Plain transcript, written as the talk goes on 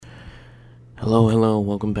Hello,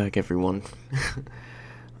 welcome back everyone.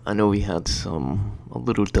 I know we had a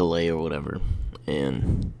little delay or whatever,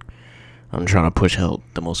 and I'm trying to push out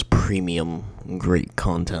the most premium, great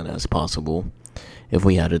content as possible. If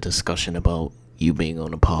we had a discussion about you being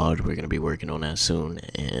on a pod, we're going to be working on that soon,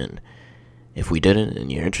 and if we didn't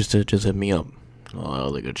and you're interested, just hit me up.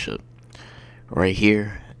 All the good shit. Right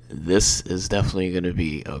here, this is definitely going to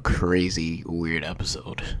be a crazy, weird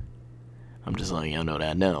episode. I'm just letting y'all know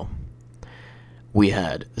that now. We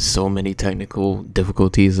had so many technical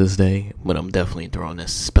difficulties this day, but I'm definitely throwing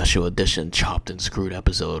this special edition chopped and screwed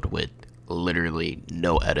episode with literally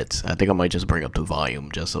no edits. I think I might just bring up the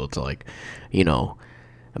volume just so it's like,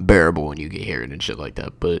 bearable when you get hear it and shit like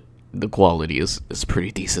that. But the quality is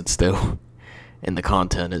pretty decent still. And the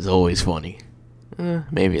content is always funny.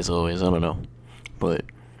 Maybe it's always, I don't know. But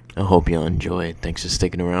I hope y'all enjoy it. Thanks for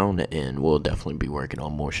sticking around, and we'll definitely be working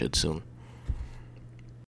on more shit soon.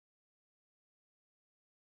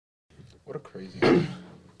 What a crazy.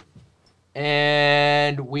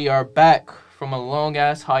 And we are back from a long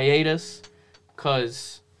ass hiatus,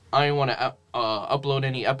 cause I didn't want to upload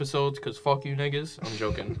any episodes, cause fuck you niggas. I'm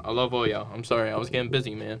joking. I love all y'all. I'm sorry. I was getting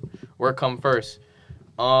busy, man. Work come first.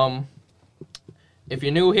 If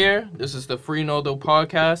you're new here, this is the Free Noldo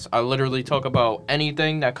podcast. I literally talk about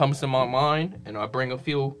anything that comes to my mind, and I bring a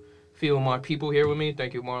few of my people here with me.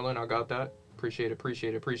 Thank you, Marlon. I got that. Appreciate it.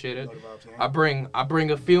 I bring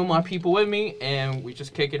a few of my people with me, and we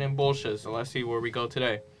just kick it in bullshit. So let's see where we go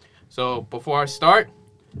today. So before I start,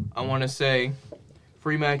 I want to say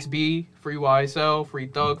free Max B, free YSL, free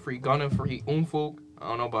Thug, free Gunna, free Umfuk. I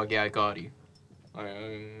don't know about Gad Gotti.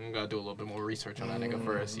 I gotta do a little bit more research on that nigga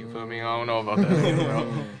first. You feel me? I don't know about that nigga, bro.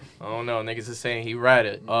 I don't know. Niggas is saying he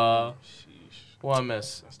ratted. What I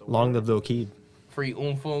miss? Long live Lil Keed. Free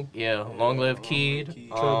Umfuk. Yeah, long live Keed.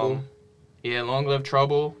 Trouble. Yeah, long live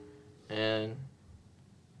Trouble, and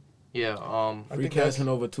yeah, Free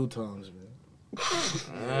Casanova 2 times, man.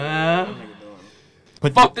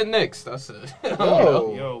 Fuck the Knicks. That's it.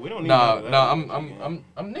 Yo, we don't need I'm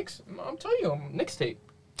Knicks. I'm telling you, I'm Knicks tape.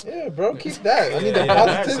 Yeah, bro, keep that. I need the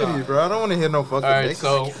positivity, bro. I don't want to hear no fucking Knicks.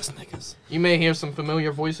 All right, so you may hear some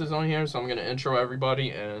familiar voices on here, so I'm gonna intro everybody,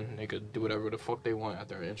 and they could do whatever the fuck they want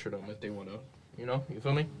after I intro them if they wanna. You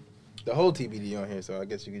feel me? The whole TBD on here, so I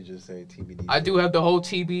guess you could just say TBD. I do have the whole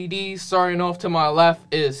TBD. Starting off to my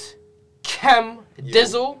left is Kem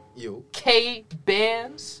Dizzle, K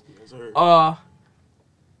Bands,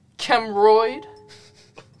 Kemroid.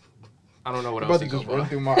 I don't know what else he goes by.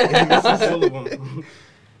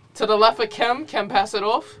 To the left of Kem pass it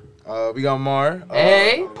off. We got Mar.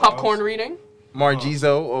 Popcorn reading.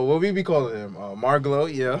 Margizo, or what we be calling him?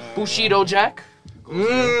 Marglo, yeah. Bushido Jack.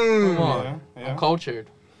 Come on, I'm cultured.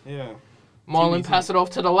 Yeah. Marlon, pass it off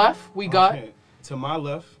to the left. We got to my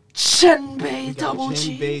left. Chenbei Double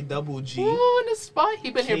G. Chenbei Double G. Ooh, in the spot. He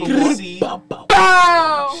been here before.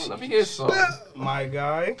 Bow. Let me hear some. My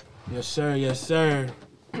guy. Yes, sir.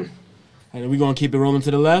 And we gonna keep it rolling to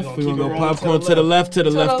the left. We're gonna go popcorn to the left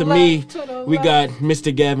of me. We got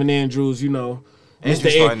Mr. Gavin Andrews,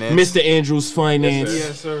 Mr. Andrews Finance.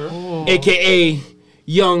 Yes, sir. AKA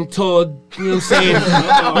young, tall, you know what I'm saying?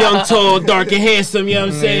 Young, tall, dark, and handsome, you know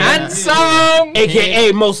what I'm saying? Handsome!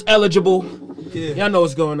 AKA most eligible. Yeah. Y'all know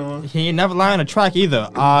what's going on. He ain't never lie on the track either.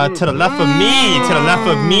 To the left of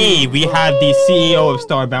me, we have the CEO of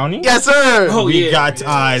Star Bounty. Yes, sir! We got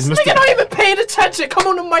Mr. Nigga not even paying attention. Come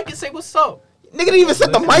on the mic and say what's up. Nigga didn't even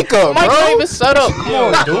set the mic up, Mic bro. not even set up. Come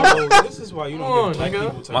on, dude. This is why you don't get black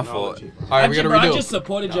people My fault. technology. Alright, we gotta redo. I just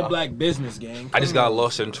supported your black business, gang. I just got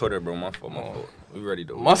lost on Twitter, bro. My fault. We ready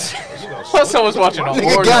though. My son was watching an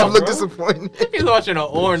Nigga Gav Orno. look disappointed. He's watching an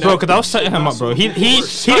Orno. Bro, cause I was setting him up, bro. He didn't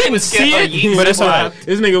see it, but it's alright.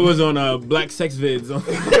 This nigga was on black sex vids.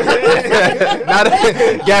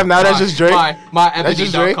 Gav, now that's just Drake. My That's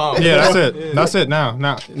just Drake? empathy.com. Yeah, that's it. That's it.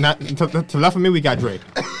 Now, to the left of me, we got Drake.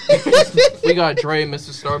 We got Dre, Mr.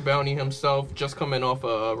 Star Bounty himself, just coming off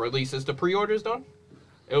a release. Is the pre-orders done?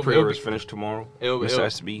 Pre-orders finished tomorrow. Mr.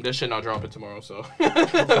 SB. This shit not dropping tomorrow, so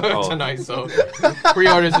tonight. So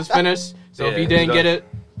pre-orders is finished. So if you didn't get it,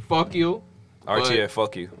 fuck you. RTA,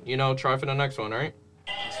 fuck you. Try for the next one, right?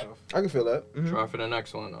 I can feel that. Mm-hmm. Try for the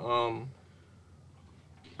next one.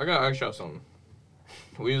 I gotta ask y'all something.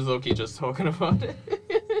 We was low-key just talking about it.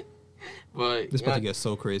 But This about to get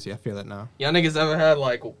so crazy. I feel it now. y'all niggas ever had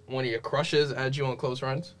like one of your crushes add you on close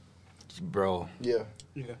friends? Bro. Yeah.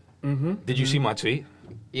 Mm-hmm. Did you see my tweet?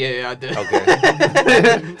 Yeah, I did.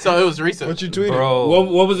 Okay. So it was recent. What you tweeted? Bro.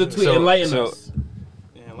 What was the tweet? Enlighten us.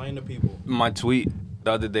 Yeah, enlighten the people. My tweet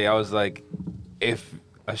the other day, I was like, if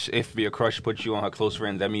your crush puts you on her close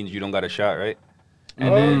friends, that means you don't got a shot, right?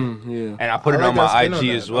 And then yeah. and I put it I on like that my spin on IG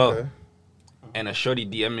that. as well. Okay. And a shorty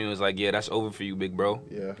DM me and was like, "Yeah, that's over for you, big bro."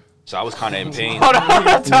 Yeah. So I was kind of in pain. Hold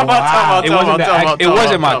on, It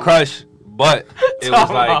wasn't my crush, but it was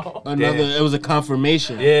like Another. It was a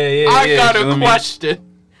confirmation. yeah. I got feel a me? question.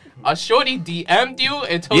 A shorty DM'd you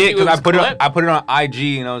and told Yeah, you it because was I put it on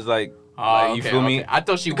IG and I was like, Oh, you okay, feel me? okay. I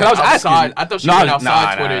thought she 'Cause went I was outside. asking. I thought she No, went nah, outside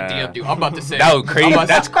nah, Twitter nah, and nah. DM'd you. I'm about to say That was crazy.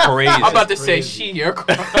 That's crazy. I'm about to say she your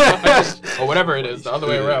crush or whatever it is, the other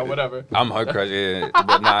way around, whatever. I'm her crush, yeah.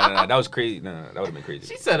 But nah, that was crazy. Nah, that would have been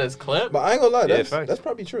crazy. She said it's clip. But I ain't gonna lie, Yeah, that's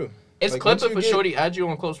probably true. It's like, clip once if you a get- shorty add you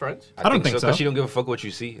on close friends. I don't think so. Because she don't give a fuck what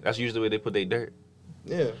you see. That's usually the way they put their dirt.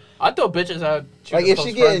 Yeah. I thought bitches had you Like to if close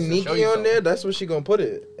she getting friends to show Nikki you on something. there, that's where she gonna put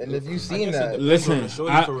it. And if you seen that, Listen,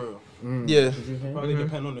 shorty I- for real. yeah. Probably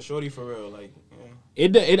depend on the shorty for real. Like,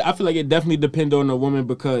 I feel like it definitely depends on the woman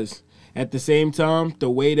because at the same time, the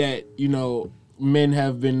way that men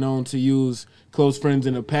have been known to use close friends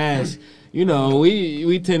in the past.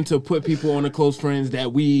 We tend to put people on the close friends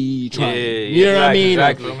that we try. You know what I mean?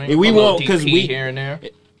 Exactly. Like, we won't because DP we. here and there.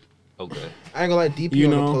 Okay. I ain't gonna lie, DP You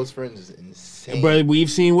on know. the close friends is insane. But we've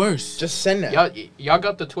seen worse. Just send that. Y'all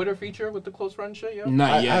got the Twitter feature with the close friend shit, yo?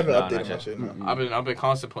 Not I yet. haven't Nah, updated not my yet. shit. No. I've been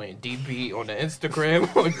contemplating DP on the Instagram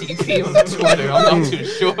or DP on the Twitter. I'm not too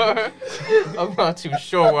sure. I'm not too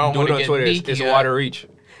sure where I Do want it to on get Twitter. Nikki It's at. water reach.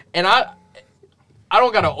 And I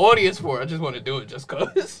don't got an audience for it. I just want to do it just cause.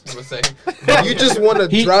 I'm gonna say You just want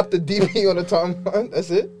to drop the DP on the timeline? That's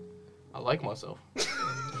it? I like myself.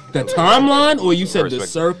 The timeline, or you said the Respect.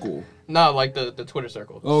 circle? Nah, like the Twitter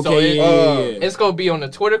circle. Okay, So yeah. it's gonna be on the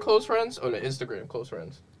Twitter close friends or the Instagram close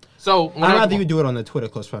friends. So I'd whenever- rather you do it on the Twitter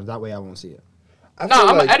close friends. That way I won't see it. I Nah, feel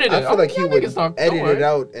I'ma like, edit it. I feel like he Y'all would niggas don't edit worry. it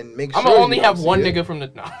out and make sure. I'm gonna only you have don't one see it. nigga from the.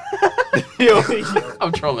 Nah.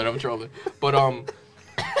 I'm trolling. But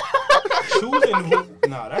choosing who?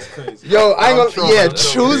 Nah, that's crazy. Yo, I ain't gonna. trolling, Yeah, I'm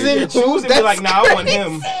trolling. choosing who? Choosing be That's like, nah, I want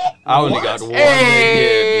him. I only got one.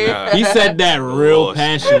 Hey. Yeah, nah. He said that real Lost.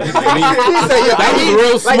 passionately. He said, yo, That was he-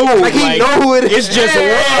 real smooth. Like he know who it is. It's just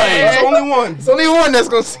There's one. only one. It's only one that's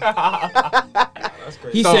gonna. That's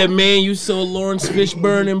crazy. He said, "Man, you saw Lawrence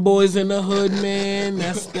Fishburne and Boys in the Hood, man.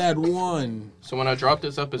 That's that one." So when I drop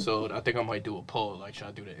this episode, I think I might do a poll. Like, should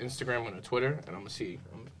I do the Instagram or the Twitter? And I'm gonna see.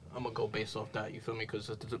 I'm gonna go based off that. You feel me? Because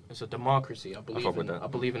it's a democracy. I believe fuck with in. that. I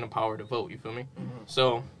believe in the power to vote. You feel me?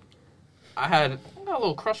 So I got a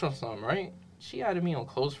little crush on something, right? She added me on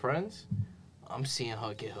close friends. I'm seeing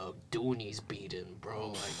her get her doonies beaten, bro.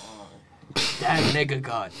 Like that nigga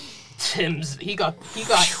got Tim's.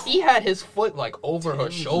 He had his foot like over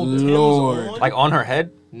her shoulder. Lord, Like on her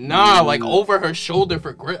head? Nah, like over her shoulder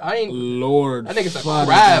for grip. I ain't. Lord, I think it's a Father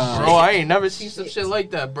crab, God. bro. I ain't never seen some shit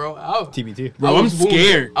like that, bro. TBT. Bro, I I'm was wounded.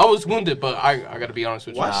 scared. I was wounded, but I gotta be honest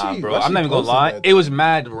with you. Why Nah, she- bro. why I'm she not even gonna posted lie. that? It was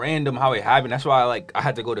mad random how it happened. That's why I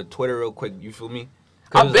had to go to Twitter real quick. You feel me?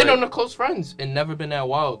 'Cause I've been like, on the close friends and never been that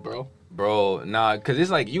wild, bro. Bro, nah, cause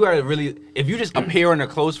it's like you gotta really. If you just appear on the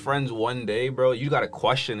close friends one day, bro, you gotta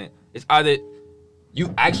question it. It's either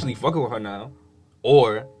you actually fucking with her now,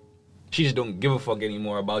 or she just don't give a fuck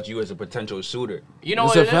anymore about you as a potential suitor. You know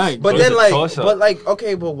It's what a it is? fact. But So then it's a like, toss-up. but like,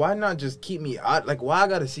 okay, but why not just keep me out? Like, why I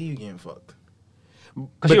gotta see you getting fucked? Cause she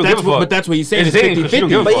But don't that's give a what, fuck. but that's what he said. It's It's 'cause she don't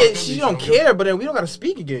give 50-50. a But fuck. yeah, she don't care. But then we don't gotta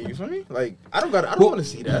speak again. You feel me? Like, I don't want to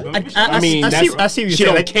see that. I mean, I see what she you're saying.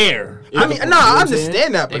 don't Like, care. I mean, no, I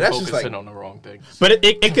understand that, They but that's just focusing like, on the wrong things. but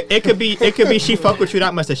it could be she fuck with you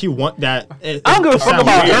that much that she want that. I don't give a fuck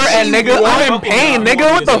about her and nigga. I'm in pain,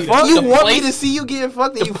 nigga. What the fuck? you want me place- to see you getting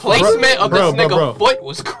fucked, and The you placement of Bro, this bro, nigga bro. foot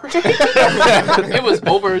was crazy. It was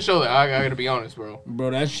over her shoulder. I gotta be honest, bro.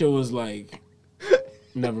 Bro, that shit was like,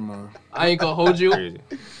 never mind. I ain't gonna hold you. Crazy.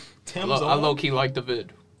 I low key like the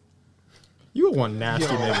vid. You were one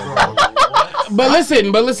nasty nigga, bro. But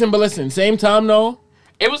listen. Same time though.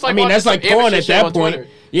 It was like I mean, watching that's like some amateur porn at shit that on point. Twitter.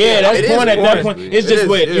 Yeah, that's it porn is at that porn. point. It's It just is,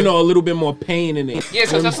 with yeah. a little bit more pain in it. Yeah, You know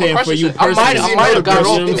because what I'm that's saying? what For you pressure shit. I personally. might have got off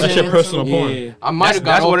Personally. to That's it. your personal porn. Yeah, I might have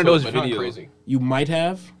That's got one off of to those it, but nothing videos. crazy. you might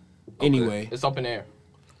have. Anyway, It's up in the air.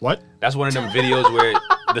 What? That's one of them videos where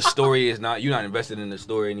the story is not. You're not invested in the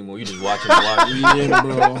story anymore. You just watching the watch.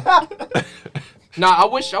 yeah, bro. Nah, I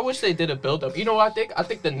wish they did a build up. You know what I think? I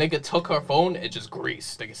think the nigga took her phone and just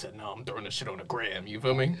greased. Nigga said, "No, I'm throwing this shit on the gram." You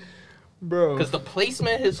feel me? bro. Because the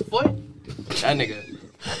placement, his foot, that nigga.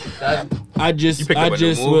 That, I just picked up a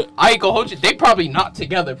new move. would- I ain't gonna hold you. They probably not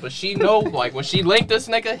together, but she know like when she linked this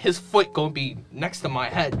nigga, his foot gonna be next to my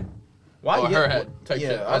head or her head type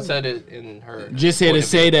shit. I said it in her. just here to point of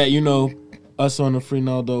say view. that us on the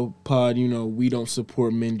Frenaldo pod, we don't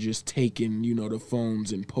support men just taking the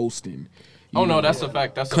phones and posting. Oh no, that's a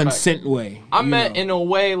fact. That's a fact. Consent way. I meant in a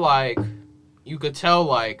way like you could tell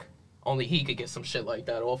like only he could get some shit like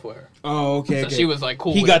that off with her. Oh, okay. So okay. she was like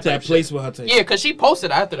cool. He with got it type that place shit. with her. Type. Yeah, because she posted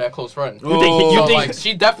after that close friend. Oh, So, like,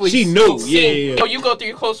 she definitely she knew. Yeah. Yo, you go through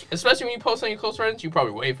your close, especially when you post on your close friends, you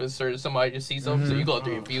probably wait for somebody to see something, so you go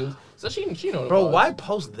through your views. So she know. Bro, why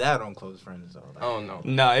post that on close friends though? I don't know.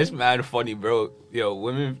 Nah, it's mad funny, bro. Yo,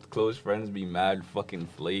 women close friends be mad fucking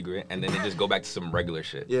flagrant, and then they just go back to some regular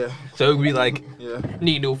shit. Yeah. So it would be like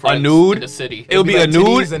Need new friends a nude in the city. It'll be like a nude,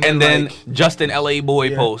 titties and and then like- just an LA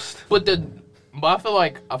boy post. But I feel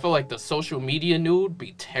like the social media nude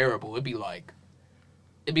be terrible. It'd be like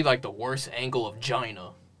the worst angle of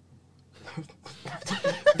Gina.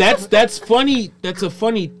 That's funny. That's a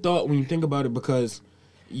funny thought when you think about it because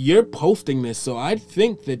you're posting this, so I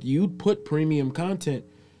think that you'd put premium content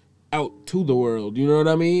out to the world. You know what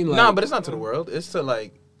I mean? Like, Nah, but it's not to the world. It's to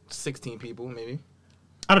like 16 people maybe.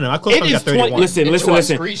 I don't know. I close it friends is got 31. Listen.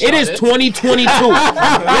 It's It is 2022.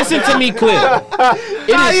 Listen to me, clear.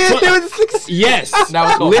 Yes. Now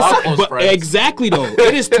it's called my close but friends. exactly though.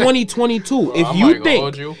 It is 2022. If I you might go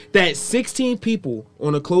hold think you. that 16 people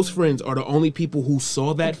on a close friends are the only people who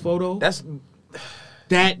saw that photo, That's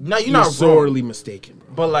no, you're not wrong. sorely mistaken,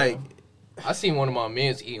 bro. but like I seen one of my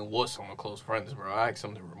mans eating wuss on my close friends, bro. I asked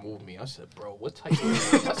him to remove me. I said, bro, what type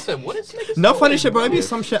of... I said, what is niggas No doing, funny shit, bro. It be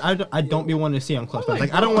some shit I don't be wanting to see on close friends.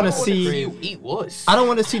 Like I don't want to see. you eat wuss. I don't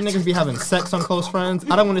want to see niggas be having sex on close friends.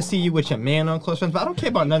 I don't want to see you with your man on close friends. But I don't care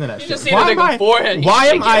about none of that You shit. just see the nigga forehead, you Why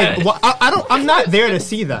am shake I? your head. I don't. I'm not there to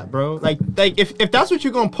see that, bro. Like if that's what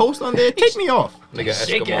you're gonna post on there, take me off. Nigga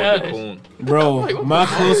Shake your Eskimo head. cocoon. Bro, my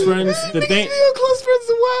close friends, the thing, close friends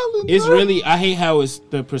are wild. it's really, I hate how it's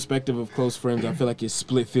the perspective of close friends. I feel like it's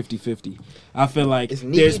split 50-50. I feel like It's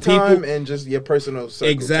there's Nikki time people, and just your personal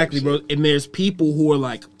circle. exactly, type bro, shit. and there's people who are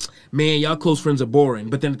like, man, y'all close friends are boring.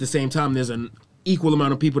 But then at the same time, there's an equal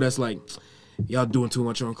amount of people that's like, y'all doing too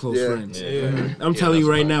much on close Yeah. friends. Yeah. I'm telling you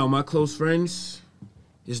that's right fine. now, my close friends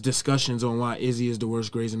is discussions on why Izzy is the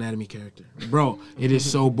worst Grey's Anatomy character. Bro, it is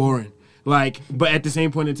so boring. Like, but at the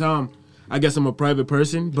same point in time, I guess I'm a private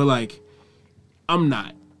person, but like, I'm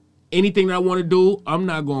not. Anything that I want to do, I'm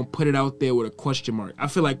not going to put it out there with a question mark. I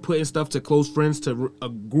feel like putting stuff to close friends to a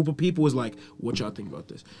group of people is like, what y'all think about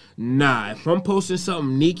this? Nah, if I'm posting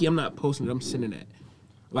something sneaky, I'm not posting it. I'm sending that.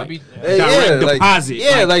 Like, Hey, direct like, deposit.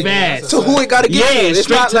 yeah, like fast. so who it gotta get Yeah, to? It's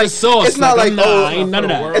straight not to like the source. it's not like I'm oh, ain't none of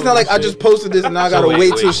that. it's not like I just posted this and now I gotta wait,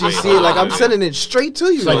 wait wait, till she wait, see it. Like I'm sending it straight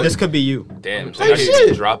to you. Like this could be you. Damn, so Hey, y'all shit.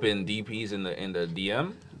 just dropping DPs in the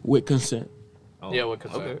DM. With consent. Oh. Yeah, what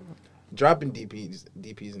consent. Okay. dropping DPs in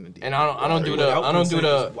the DM. And I don't do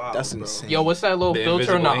the That's insane. Yo, what's that little The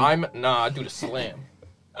filter in the invisible ink? Nah, I do the slam.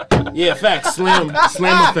 Yeah, facts. Slam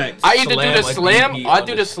effects. I either do Slam the like slam, DP I on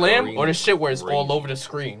do the the slam, screen. or the shit where it's all Crazy. over the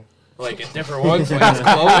screen. Like in different ones, like it's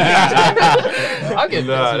close. I get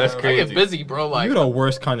Nah, busy. that's I crazy. get busy, bro. Like You're the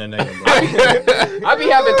worst kind of nigga, bro. I be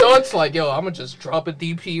having thoughts like, yo, I'm gonna just drop a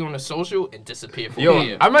DP on the social and disappear from Yo,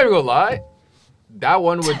 here. I'm not even gonna lie. That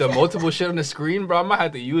one with the multiple shit on the screen, bro, I might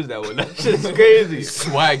have to use that one. That shit's crazy.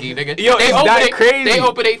 Swaggy, nigga. Yo, it's that crazy. They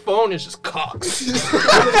open their phone, it's just cocks.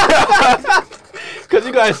 Cause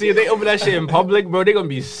you guys see, if they open that shit in public, bro, they gonna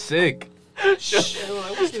be sick. Shorty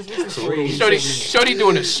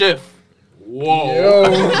doing a shift. Whoa. Yo.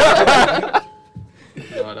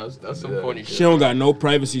 Nah, that's some funny She shit. don't got no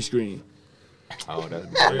privacy screen. Oh, that's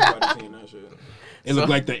It look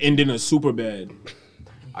like the ending of Superbad.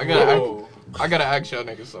 I gotta ask y'all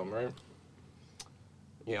niggas something, right?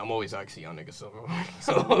 Yeah, I'm always asking y'all niggas something.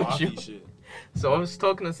 So I was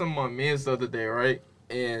talking to some of my mans the other day, right?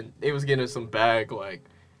 And they was getting some bag, like,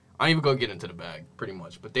 I ain't even gonna get into the bag, pretty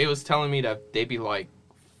much. But they was telling me that they be like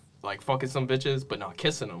fucking some bitches, but not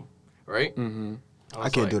kissing them, right? Mm-hmm. I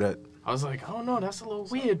can't do that. I was like, I don't know, that's a little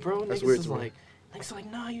weird, bro. That's Niggas weird is to me. like, niggas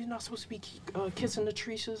like, nah, you're not supposed to be kissing the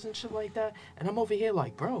Trishas and shit like that. And I'm over here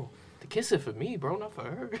like, bro, the kiss it for me, bro, not for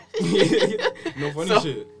her. No funny So-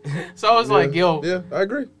 shit. So I was like, yo. Yeah, I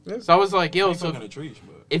agree. Yeah. So I was like, yo, Ain't so fucking a Trish,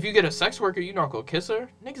 but if you get a sex worker, you not gonna kiss her?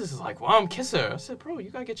 Niggas is like, well, I'm kiss her. I said, bro, you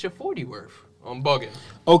gotta get your 40 worth. I'm bugging.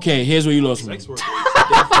 Okay, here's where you lost me. sex work is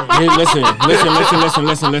different. Hey, listen. I ain't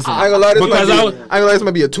gonna lie, Because this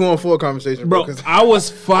might be a 2-on-4 conversation, bro, because I was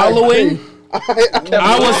following.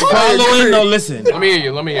 I was following. No, listen. Let me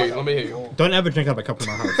hear you. Don't ever drink out of a cup in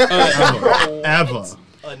my house. Ever.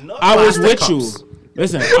 I was with you.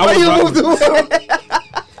 Listen,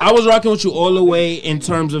 I was rocking with you all the way in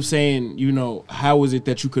terms of saying, you know, how is it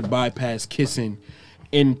that you could bypass kissing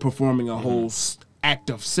in performing a whole act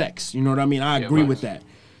of sex? You know what I mean? I agree with that.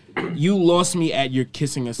 You lost me at you're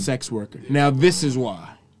kissing a sex worker. Now, this is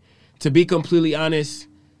why. To be completely honest,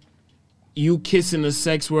 you kissing a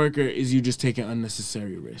sex worker is you just taking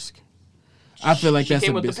unnecessary risk. I feel like She that's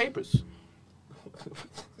came a with the business. papers.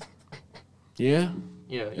 Yeah,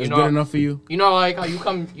 Yeah, it's good enough for you. You know, like how you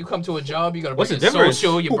come to a job, you gotta What's bring the your difference?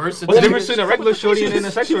 social, your birth What's certificate. the difference between a regular shorty and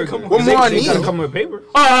a sex worker? What more I They gotta need? come with paper.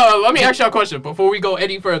 Let me ask y'all a question before we go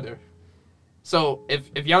any further. So if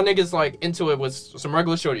y'all niggas like into it with some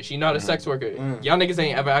regular shorty, she not a sex worker. Y'all niggas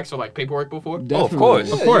ain't ever asked for like paperwork before. Oh, of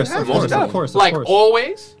course. Of course, you of have course, to. of course. Like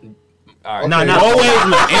always. All right. Nah, not Always, ain't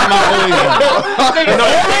my always. No,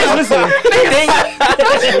 always listen.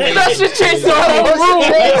 That should change the whole rule.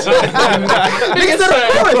 Niggas said,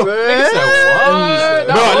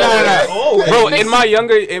 Bro, Bro, in my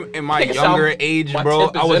younger Nigga sound- age, my bro,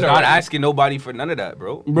 tip is I was in not already. asking nobody for none of that,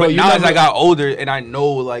 bro. Bro, But you now as never- I got older and I know,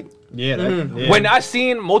 like, Yeah, yeah. when I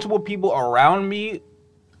seen multiple people around me,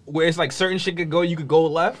 where it's like certain shit could go, you could go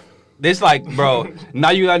left. This like, bro, now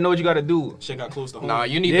you gotta know what you gotta do. Shit got close to home. Nah,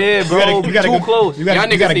 you need Yeah, to. bro, you gotta too go, close. You gotta, Y'all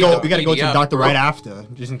you gotta niggas go. need You gotta go to the PDF, doctor bro. right after,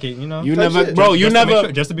 just in case you know. You Type never, shit. bro. You Just to make never.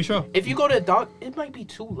 sure- just to be sure. If you go to the doc, it might be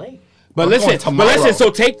too late. But I'm listen, going tomorrow. So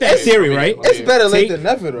take that theory, right? It's better late Take- than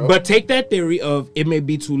never, though. But take that theory of it may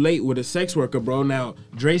be too late with a sex worker, bro. Now,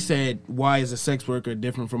 Dre said, why is a sex worker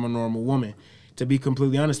different from a normal woman? To be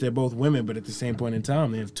completely honest, they're both women, but at the same point in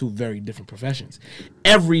time, they have two very different professions.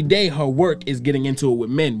 Every day, her work is getting into it with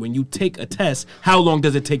men. When you take a test, how long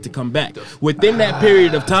does it take to come back? Within that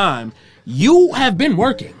period of time, you have been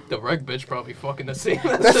working. The reg bitch probably fucking the same.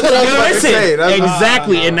 That's what I was about to say. That's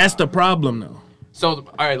Exactly, and that's the problem, though. So,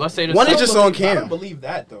 all right, let's say this. One is just on I don't cam. believe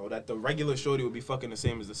that though. That the regular shorty would be fucking the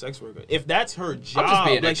same as the sex worker. If that's her job, just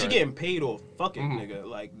being like she ignorant. getting paid off fucking nigga,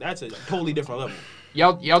 like that's a totally different level.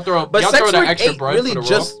 Y'all throw But y'all sex throw the work extra ain't bread really for the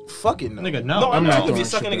just fucking though. Nigga, No, no. I'm not not gonna be throwing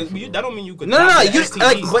sucking shit niggas. That don't mean you could. No, not get you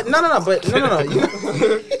STDs. like, but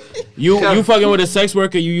no. You fucking with a sex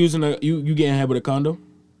worker, you getting head with a condom?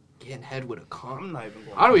 Getting head with a condom. I'm not even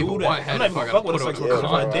going. I don't do even that. want head I'm not if even I fuck gotta with a put sex on worker. a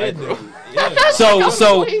If I did, condom,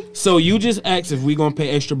 then yeah. So you just asked if we gonna pay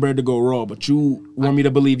extra bread to go raw, but you want me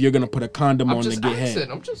to believe you're gonna put a condom I'm on to just get head.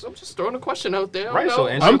 asking. I'm just throwing a question out there. Right, I so know.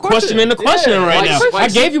 answer I'm the question. questioning the question right Like- now. like I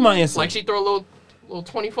she- gave you my answer. Like she throw a little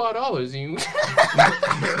 $25 and you.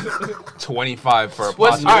 25 for a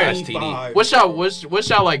What's- possible alright. STD. What's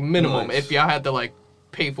y'all like minimum Nice. if y'all had to like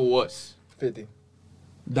pay for what? 50.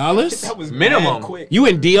 Dollars? That was Minimum. mad quick. You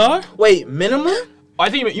in DR? Wait, minimum? I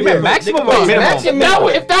think you meant maximum Wait, or minimum? maximum.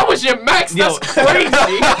 If that was your max, that's crazy.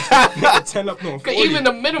 10 up on 40. Even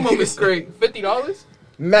the minimum is great. $50.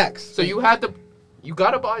 Max. So you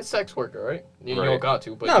gotta buy a sex worker, right? You Right. don't got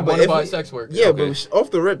to, but Nah, you but wanna if buy a we- sex worker. Yeah, okay. but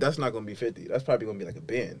off the rip, that's not gonna be 50. That's probably gonna be like a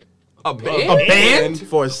band. A band? A band?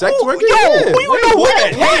 For a sex worker? Yo, Yeah. who you know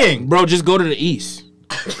what paying? Bro, just go to the east.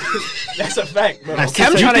 That's a fact, bro. Cam's You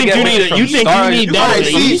trying to think get you women need from you think Star- you need you that gotta in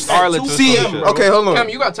the see- east? Starlets or See, some shit. okay, hold on. Cam,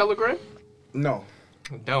 you got Telegram? No.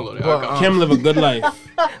 Download it. But, I got Kim live a good life.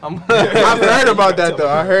 I'm I've heard about that though.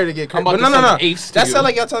 I heard it get crazy. I'm about But to no. send apes to That you. sound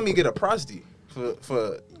like y'all telling me to get a prosty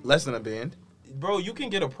for less than a band. Bro, you can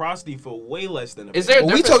get a prosty for way less than a Is there a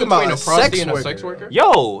Well, we difference talking about between a a prosty sex and a worker. sex worker?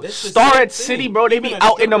 Yo, It's the Star same at City, thing. bro. They be Even a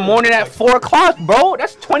out in the stripper morning is at like- 4 o'clock, bro.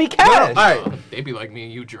 That's 20 cash. All right. They be like me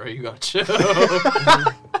and you, Dre. You got chill.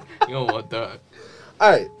 You don't want that. All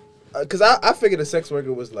right. Because I figured a sex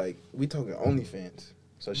worker was like, we talking OnlyFans.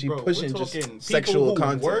 So she Bro, we're pushing talking just people sexual who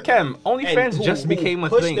content. work Cam, and OnlyFans who- just who became a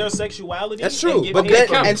push thing. their sexuality. That's and true. get But paid then,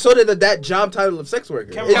 for it. and so did that job title of sex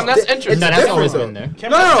worker. Cam, Cam, that's interesting. No, that's different, always though. been there.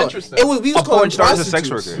 Cam, No, that's no. interesting. It was, we was A calling porn star is a sex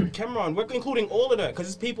prostitutes. worker. Cameron, we're including all of that because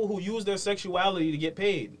it's people who use their sexuality to get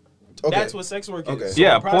paid. Okay. That's what sex work is. Okay.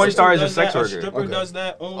 Yeah, a porn star is a prostitute does sex that, worker. A stripper Okay. does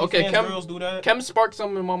that. OnlyFans Okay, Cam- girls do that. Chem sparked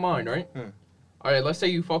something in my mind, right? All right, let's say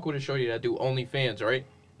you fuck with a shorty that do OnlyFans, right?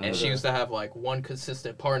 And she used to have like one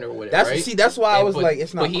consistent partner with it, That's right? see. That's why I And- was but- like,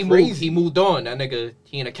 it's not But he crazy. moved on. That nigga,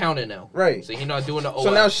 he an accountant now. Right. So he not doing the OL.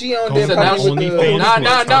 So now she on there So now probably with she- the. OnlyFans.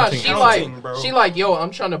 Nah. Counting. She Counting, like, bro. she like, yo, I'm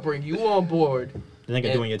trying to bring you on board. The nigga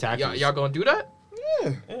And doing your taxes. Y'all gonna do that?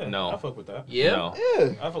 Yeah, No. I fuck with that. Yeah. No.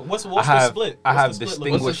 Yeah. What's I the have split? I have What's the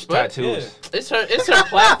split look What's the distinguished split? tattoos. It's her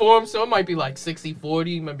platform, so it might be like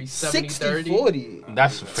 60-40, maybe 70-30. 60-40.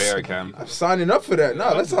 That's fair, Cam. I'm signing up for that.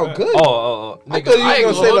 No, that sounds good. Oh. I Nigga, thought you I ain't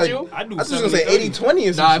was gonna gonna hold say like. you. I do I was just gonna say 70-30. 80-20 or Nah, something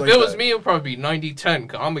if it like was that. me, it would probably be 90-10.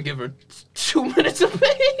 Cause I'm gonna give her 2 minutes of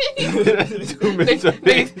pain. 2 minutes of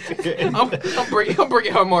pain. I'm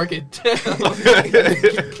bringing her market down.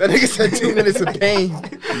 That nigga said 2 minutes of pain.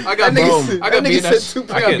 I got That nigga I said- got that be nigga in that. said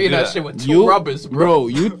two- I got can't be in do that that. shit with two rubbers, bro.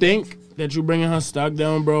 You think that you bringing her stock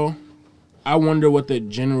down, bro? I wonder what the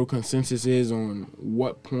general consensus is on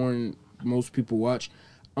what porn most people watch.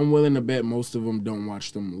 I'm willing to bet most of them don't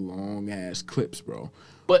watch them long ass clips, bro.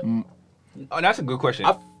 But Oh, that's a good question.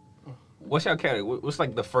 I- What's your category? What's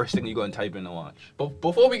like the first thing you go and type in to watch?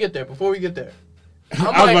 before we get there,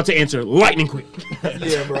 I was about to answer lightning quick.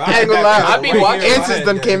 Yeah, bro. I ain't gonna lie. I be watching- Answers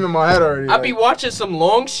done came in my head already. I be watching some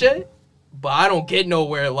long shit, but I don't get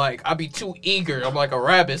nowhere. Like, I be too eager. I'm like a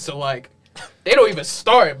rabbit, so like, they don't even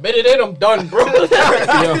start. Minute in, I'm done, bro.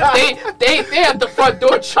 they at the front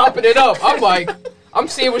door chopping it up. I'm like, I'm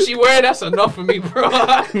seeing what she wearing. That's enough for me, bro.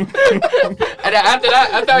 And after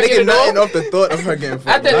I get Nigga it nothing off, off the thought of her getting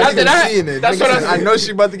fucked. After- Not after even that, seeing it. that's Nigga what said, I- I know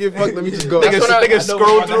she about to get fucked. Let me just go. That's what I- Nigga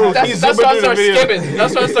scroll through. that's, He's that's when I zipping through start the video. skipping.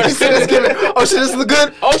 That's when I start She said it's skipping. giving. Oh shit, this look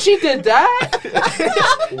good. Oh, she did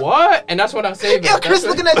that? What? And that's when I save it. Yo, Chris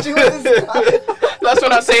looking at you with this. That's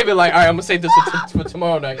when I save it. Like, all right, I'm gonna save this for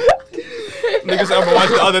tomorrow night. Niggas, I'm gonna watch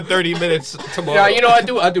the other 30 minutes tomorrow. Yeah, you know what I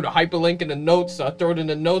do? I do the hyperlink in the notes. I throw it in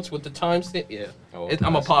the notes with the timestamp. Yeah,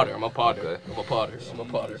 I'm a potter. I'm a potter. I'm a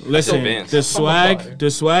potter. Listen, advanced.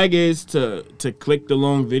 the swag is to click the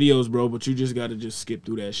long videos, bro. But you just gotta just skip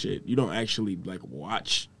through that shit. You don't actually like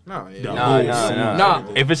watch. No, the yeah. whole scene. Nah.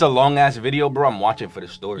 If it's a long ass video, bro, I'm watching for the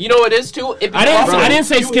story. You know what it is too? It be I buffering. didn't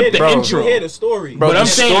say skip the bro. intro. You hear the story. Bro, But the I'm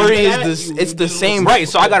saying story that, is you- it's the same. Right,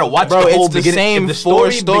 so I gotta watch Bro, the whole it's the beginning. same If the four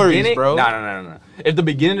story stories, beginning, bro. No. If the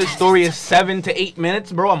beginning of the story is 7 to 8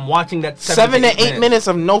 minutes, bro, I'm watching that 7 to 8 minutes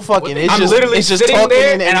of no fucking. It's I'm just literally it's just sitting talking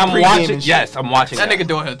there and I'm pregame watching. and shit. Yes, I'm watching That that. nigga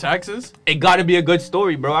doing her taxes. It gotta be a good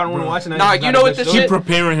story, bro. I don't want to watch it. Nah, you know what the He shit-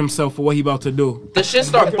 preparing himself for what he about to do. The shit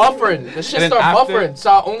start buffering. The shit And then start after- buffering.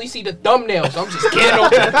 So I only see the thumbnails. I'm just getting over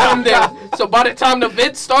the thumbnails. So by the time the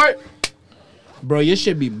vids start, Bro, your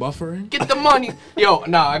shit be buffering. get the money. Yo,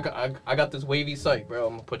 nah, I got this wavy site, bro.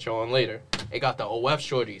 I'm gonna put you on later. It got the OF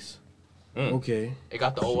shorties. Okay. It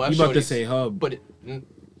got the OF You shorties. about to say hub. But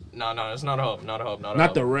no, it's not a hub. Not a hub.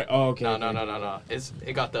 Not the red. Oh, okay. No.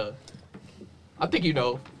 It got the. I think you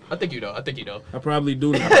know. I think you know. I probably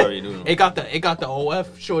do know. Sorry, dude. It got the OF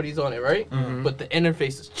shorties on it, right? But the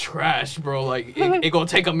interface is trash, bro. Like it gonna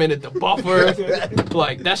take a minute to buffer.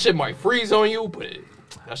 Like that shit might freeze on you, but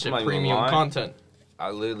that shit I'm not even premium lying. content.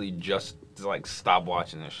 I literally just like stopped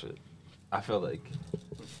watching this shit. I feel like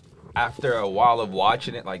after a while of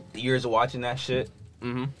watching it, like years of watching that shit.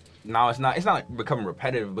 Now it's not like becoming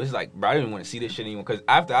repetitive, but it's like, bro, I don't even want to see this shit anymore. Cause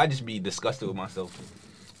after I just be disgusted with myself.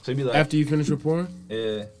 So it'd be like, After you finish with porn?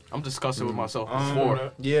 yeah. I'm disgusted with myself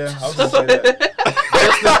before. Yeah, I was gonna say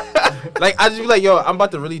that. Like I just be like, yo, I'm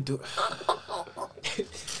about to really do.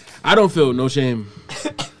 I don't feel no shame.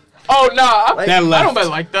 Oh nah, Like, That I left. don't been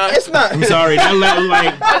like that. It's not. I'm sorry. That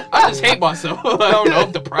like, I just hate myself. I don't know.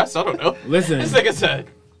 I'm depressed. I don't know. listen, This nigga said,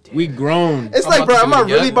 we grown. It's I'm like, about bro, to am do I it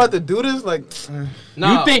really again. about to do this? Like,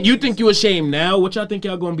 nah. You think you ashamed now? What y'all think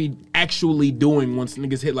y'all gonna be actually doing once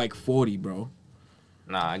niggas hit like 40, bro?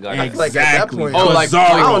 Nah, I got Like, at that point- Oh, like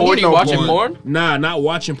I don't need 40 no watching porn. porn? Nah, not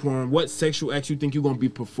watching porn. What sexual acts you think you gonna be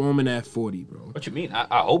performing at 40, bro? What you mean?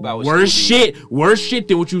 I hope I was. Worse still shit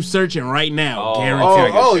than what you searching right now. Oh, Guaranteed. I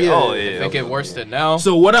get Oh, you. yeah. Oh, yeah. If it okay. get worse than now.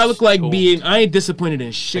 So what I look like Cool. being, I ain't disappointed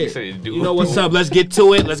in shit. say you do. You know what's up? Let's get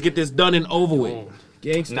to it. Let's get this done and over with.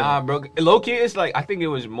 Gangsta. Nah, bro. Low key, it's like I think it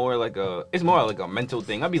was more like a mental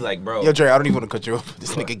thing. I'd be like, bro. yo, Dre, I don't even want to cut you off.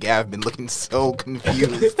 This nigga Gav been looking so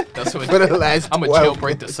confused That's what for the last. I'm gonna 12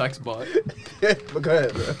 jailbreak the sex bot. But go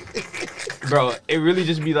ahead, bro. Bro, it really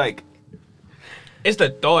just be like, it's the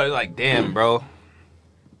thought, like, damn, bro,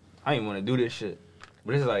 I ain't want to do this shit.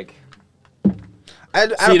 But it's like,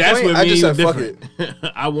 See, that's what I me just and said you fuck it.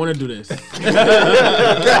 different. I want to do this.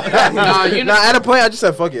 Nah, you know, Nah, at a point I just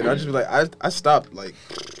said fuck it. I just be like, I stopped. Like,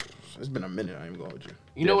 it's been a minute. I ain't going with you.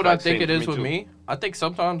 you know Yeah, what I like, think same it for is me with too. me? I think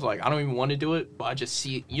sometimes like I don't even want to do it, but I just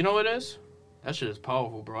see it. You know what it is? That shit is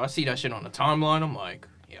powerful, bro. I see that shit on the timeline. I'm like,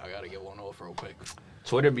 yeah, I gotta get one off real quick.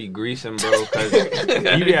 Twitter be greasing, bro, because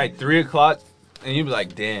you be at 3 o'clock and you be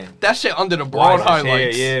like, damn, That shit under the why broad is this here?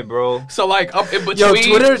 highlights. Yeah, bro. So like up in between.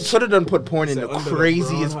 Yo, Twitter done put porn in the Under the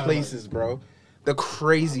craziest brown places, bro. The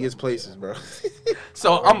craziest places, bro.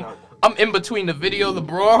 So I'm in between the video, the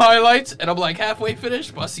broad highlights, and I'm like halfway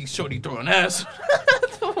finished, but I see Shorty throwing ass.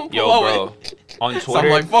 Yo, Below bro, it. on So I'm Twitter,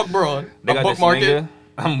 like, fuck, bro. they I'm got this bookmark it. nigga.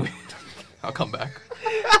 I'm I'll come back.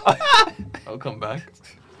 I'll come back.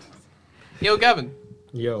 Yo, Gavin,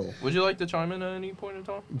 Yo, would you like to chime in at any point in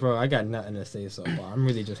time? bro, I got nothing to say so far. I'm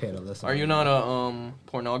really just here to listen. Are you not a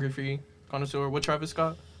pornography connoisseur? What Travis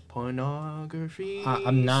Scott? Pornography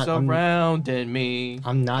I'm not- I'm- surrounding me.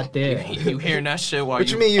 I'm not there. You hearing that shit while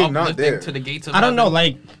What you mean you not uplifting there? to the gates of I don't know. heaven?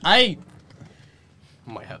 Like I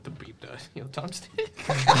Might have to beep that. Yo, timestamp.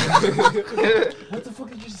 What the fuck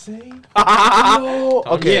did you say?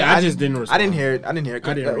 Okay, Yeah, I just didn't I respond. didn't hear it. I didn't hear it.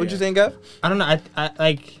 I didn't What you react. saying, Gav? I don't know. I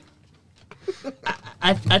like.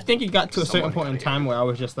 I think it got to a certain point in time where I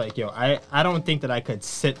was just like, yo, I don't think that I could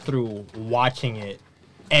sit through watching it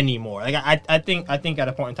anymore. Like I think at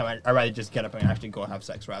a point in time, I'd rather just get up and actually go have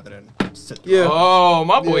sex rather than sit. Yeah. Oh,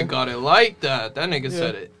 my boy Yeah. got it like that. That nigga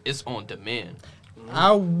said it. It's on demand.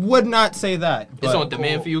 I would not say that. It's But on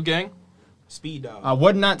demand for you, gang. Speed dial. I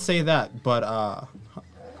would not say that, but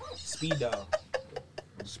Speed dial.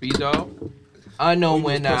 Speed dial. I know You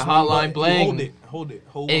when just that press one hotline button, bling. Hold it.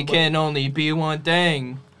 Hold It one can only be one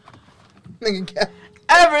thing. Nigga, Cap.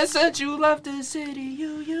 Ever since you left the city,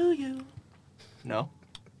 you. No?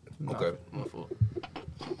 Okay. My fault.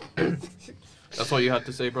 That's all you have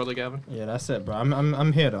to say, brother Gavin? yeah, that's it, bro.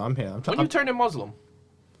 I'm here though. I'm here. When you turning Muslim?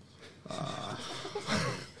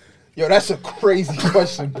 Yo, that's a crazy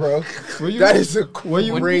question, bro. That is a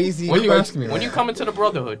crazy What are you question. asking me? When you come into the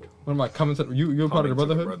brotherhood? What am I coming to? You're part of the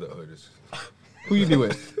brotherhood. Brotherhood is Who you be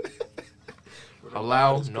with?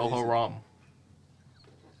 Allow no haram.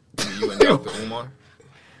 you and Dr. Umar.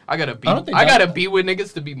 I gotta be. I don't think I that- gotta be with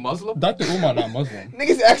niggas to be Muslim. Dr. Umar not Muslim.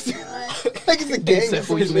 Niggas asking like it's a gang. said or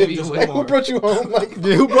who you some shit. be with. Like, who brought you home? Like,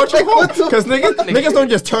 Yeah, who brought you Like, home? what the Because niggas don't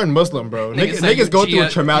just turn Muslim, bro. said Niggas go you through a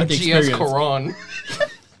GS traumatic GS experience. Quran.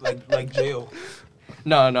 like jail.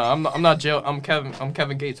 No, I'm not jail. I'm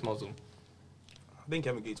Kevin Gates Muslim. I think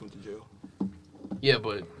Kevin Gates went to jail. Yeah,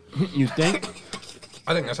 but You think?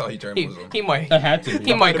 I think that's how he turned Muslim. he might. That had to be.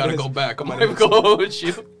 He might gotta go back. I might go with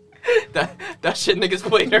you. That shit niggas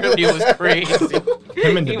played earlier was crazy.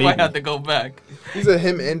 Him and the He might baby. have to go back. he said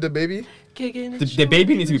him and the baby. The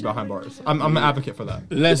baby needs to be behind bars. I'm an advocate for that.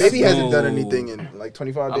 Let's Baby hasn't done go. anything in like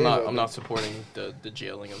 25 days. I'm not supporting the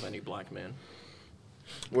jailing of any black man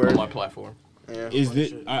Where? on my platform. Yeah. Is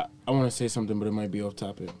this? I want to say something, but it might be off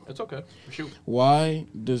topic. It's okay. Shoot. Why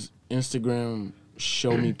does Instagram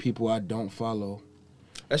show me people I don't follow?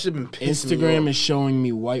 That should been pissing me Instagram off. is showing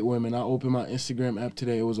me white women. I opened my Instagram app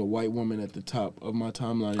today. It was a white woman at the top of my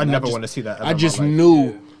timeline. I and never just- want to see that. ever I in my just life. knew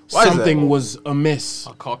Why is that? something was amiss.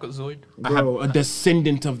 A Caucasoid. Bro, a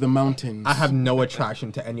descendant of the mountains. I have no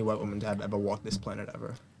attraction to any white woman to have ever walked this planet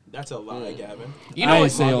ever. That's a lie, Gavin. You I know ain't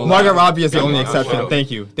what? say all Margaret Robbie is the only Shout out. exception.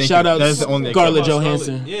 Thank you. Thank Shout you. out That is the only Scarlett exception.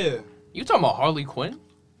 Johansson. Yeah. You talking about Harley Quinn?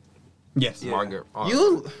 Yes. Margaret.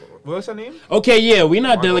 You What's her name? Okay, yeah, we're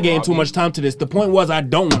not Margot delegating too Robbie. much time to this. The point was I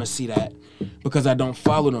don't want to see that because I don't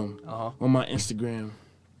follow them Uh-huh. on my Instagram.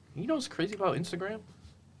 You know what's crazy about Instagram?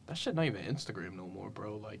 That shit not even Instagram no more,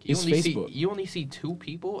 bro. Like It's only Facebook. you only see 2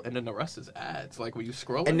 people, and then the rest is ads. Like when you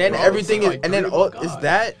scroll, and then bro, everything it's is, like and then 3 all, God. is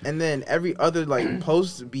that, and then every other like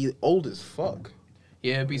post be old as fuck.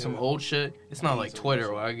 Yeah, it'd be some old shit. It's not like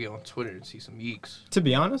Twitter where I get on Twitter and see some yeeks. To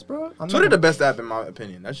be honest, bro, I'm Twitter not, the best app in my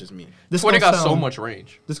opinion. That's just me. this Twitter gonna got so sound- much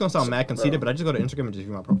range. This gonna sound mad conceited, Bro. but I just go to Instagram and just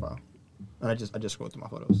view my profile, and I just scroll through my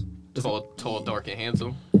photos. Tall, dark, and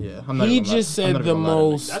handsome. Yeah, I'm not He even gonna just lie. I'm said not the even gonna lie to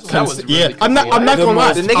most. That was really Yeah, I'm not conceited. gonna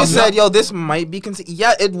lie. The nigga said, "Yo, this might be conceited."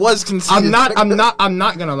 Yeah, it was conceited. I'm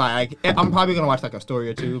not gonna lie. Like, I'm probably gonna watch like a story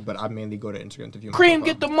or two, but I mainly go to Instagram to view my Cream, profile.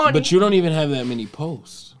 get the money. But you don't even have that many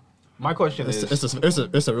posts. My question is,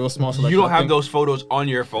 It's a real small selection. you don't I have think, those photos on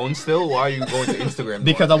your phone still? Why are you going to Instagram?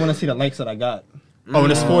 because I want to see the likes that I got. Oh,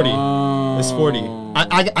 and it's 40. It's 40.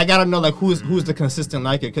 I gotta know like who's the consistent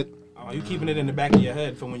liker. 'Cause Oh, you keeping it in the back of your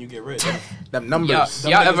head for when you get rich. them numbers. Yeah.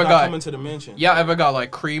 Them Y'all niggas ever not got- coming to the mansion? Y'all ever got like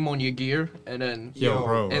cream on your gear and then Yo,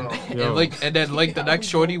 bro. and then link the next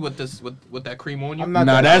shorty with this with that cream on you? I'm not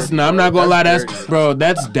Nah, that that's dirty, nah. I'm bro. not gonna lie. That's dirty. bro.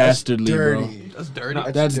 That's dastardly, bro. Dirty. That's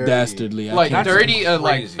dirty. That's dirty. dastardly. I Like can't- dirty, like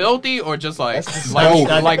crazy. filthy, or just like That's like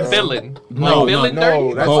disgusting, like bro. villain, No, like villain No,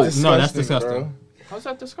 dirty. that's Both. disgusting. No, that's disgusting. Bro. How's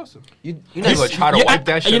that disgusting? You never try to Yeah, wipe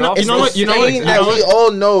that shit you know- off. you know what- you know what- Saying you that know we what?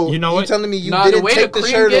 all know. You know You what? telling me you Nah, the didn't way the take the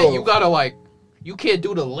cream shirt get, off? you gotta like, you can't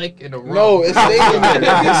do the lick in the room. No, it's staying in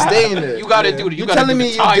there. It's staying there. You gotta do the. You gotta telling do me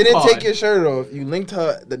the you Tide didn't Pod. take your shirt off? You linked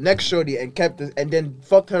her the next shorty and kept it, and then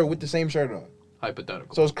fucked her with the same shirt on.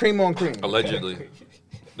 Hypothetical. So it's cream on cream. Allegedly.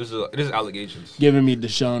 This is allegations. giving me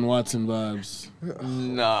Deshaun Watson vibes.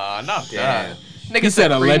 Nah, not Damn. that. Nigga He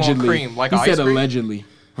said cream on allegedly. cream, like He ice said cream? allegedly.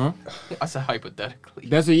 Huh? I said hypothetically.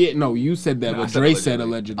 That's a yeah. No, you said that, No, I but said Dre said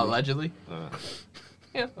allegedly. allegedly. Allegedly.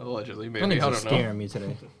 Yeah, allegedly. That Maybe I nigga's don't know. scaring me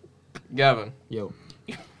today. Gavin. Yo,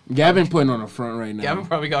 Gavin putting on a front right now. Gavin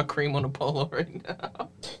probably got cream on the polo right now.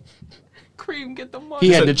 Cream, get the money.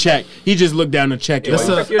 He had to check. He just looked down to check it. This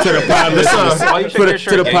to a- the pod listeners. Why you check For your the,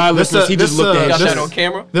 shirt? to the Hey, pod this listeners, he this just looked You at got his that this- on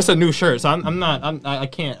camera? this a new shirt, so I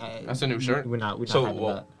can't. That's a new shirt? We're not So having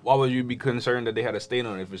that. why would you be concerned that they had a stain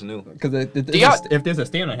on it if it's new? Because y'all- if there's a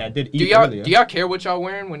stain on it, I did Do eat y'all earlier. do y'all care what y'all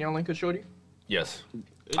wearing when y'all link a shorty? Yes.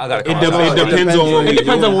 I gotta It, come de- outside. it depends on what It we depends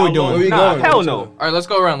on doing. what we're doing. Where we Nah, going? hell no. All right, let's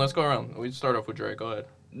go around. Let's go around. We start off with Dre. Go ahead.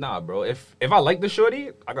 Nah, bro. If I like the shorty,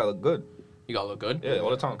 I gotta look good. You gotta look good. Yeah, all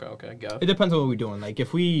the time. Okay, Gav. It depends on what we're doing. Like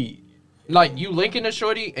if we, Like you linking a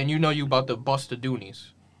shorty and you know you about to bust the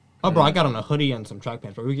doonies. Oh, bro, I got on a hoodie and some track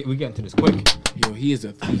pants, bro. We get into this quick. Yo, he is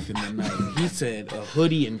a thief in the night. He said a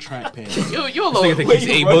hoodie and track pants. You're a This little, nigga think he's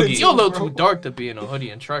A Boogie. you're a little too dark to be in a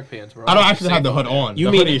hoodie and track pants, bro. I don't actually have the hood on. You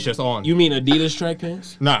The mean- hoodie is just on. You mean Adidas track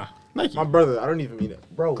pants? Nah. Nike. My brother, I don't even mean it.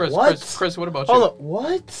 Bro, Chris, what? Chris, what about you? Hold up,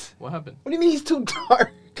 what? What happened? What do you mean he's too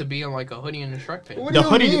dark? To be in like a hoodie and a track pants. What do The you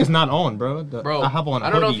hoodie mean? is not on, bro. Bro, I have on a I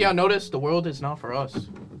don't know if hoodie. y'all noticed, the world is not for us.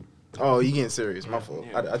 Oh, you getting serious? My fault.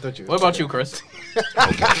 I thought you. What about you, Chris?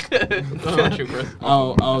 What about you, Chris?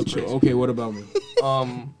 Okay, what about me?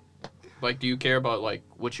 Like, do you care about like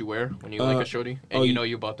what you wear when you like a shorty, and you know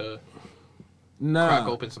you about to Nah. crack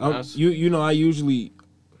open some ass? You know, I usually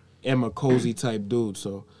am a cozy type dude,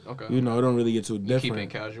 so Okay. you know, it don't really get too You keep different. it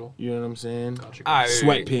casual. You know what I'm saying? Gotcha. Alright,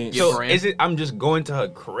 Sweatpants. Your So brand? is it? I'm just going to her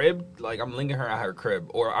crib, like I'm linking her at her crib,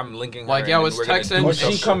 or I'm linking her. Like, and y'all then was we're gonna texting- do Oh,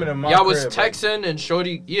 some she shit. coming to my Y'all was crib, like- texting and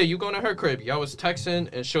shorty, yeah, you going to her crib. Y'all was texting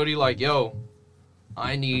and shorty like, yo,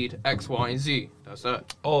 I need X, Y, and Z. That's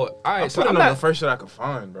that. Oh, all I right. So put I'm it on the not. first shit I could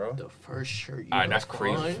find, bro. The first shirt you Alright, gonna that's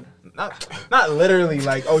crazy. find? Not literally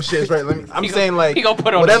like, oh shit, it's right. I'm saying like, He gonna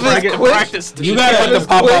put on whatever the is quick. practice. You gotta put the It's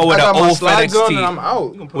pop quick, out with I got an my old slides FedEx on tee and I'm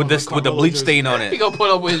out. with the bleach stain on He it. gonna put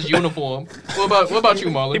up with his uniform. What about you,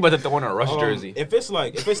 He Marlon? about to throw on a Rush jersey. If it's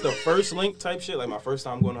the first link type shit, like my first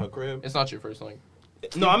time going to her crib. It's not your first link.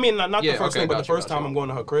 No, I mean not Yeah, the first okay, link, but the gotcha, first time gotcha. I'm going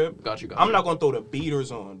to her crib. Got you. I'm not gonna throw the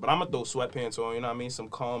beaters on, but I'm gonna throw sweatpants on. You know what I mean? Some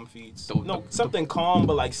calm feet. The- Something calm,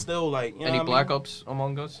 but like still like. You know Any what I black mean? ups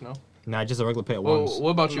among us? No. Nah, just a regular pair of Well, ones. what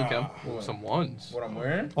about you, Nah. Cam? Some ones. What I'm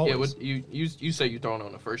wearing? Yeah, Always. what you say you throwing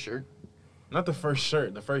on the first shirt? Not the first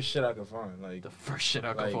shirt. The first shit I could find, like The first shit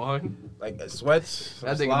I could Like, find. sweats, some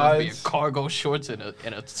That thing must be in slides, cargo shorts and a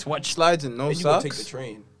sweat. slides and no Then you gonna take socks. the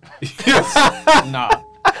train. Nah.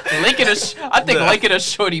 I think linking a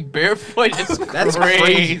shorty barefoot is That's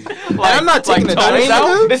crazy. crazy. Like, I'm not taking the toes train, out?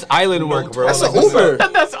 nigga. This island work, bro. That's an Uber.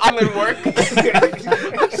 That's island work.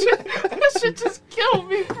 that shit just killed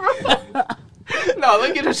me, bro. No,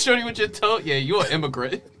 look at a shorty with your toe. Yeah, you an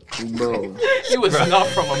immigrant. Bro. You was not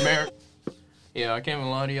from America. Yeah, I can't even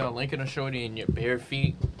lie to y'all. Linking a shorty in your bare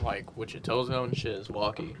feet, like with your toes out and shit, is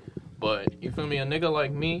walky. But you feel me? A nigga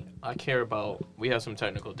like me, I care about. We have some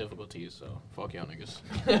technical difficulties, so fuck y'all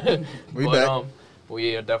niggas. We but, back.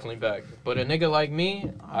 We are definitely back. But a nigga like me,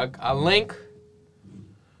 I link.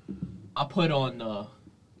 I put on the.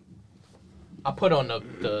 I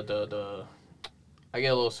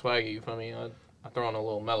get a little swaggy. You feel me? I throw on a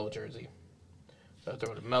little Melo jersey. So I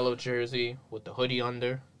throw the Melo jersey with the hoodie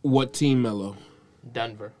under. What team, Melo?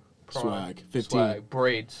 Denver. Prime. Swag. 15. Swag.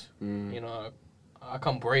 Braids. You know, I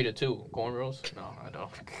come braided too. Cornrows? No, I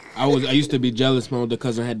don't. I used to be jealous, man. The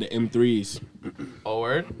cousin had the M3s. Oh,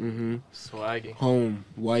 word? Mm-hmm. Swaggy. Home,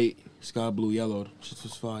 white, sky blue, yellow. Shit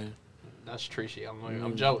was fire. That's treachy.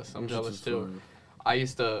 I'm jealous. I'm Them shits jealous was too. fire. I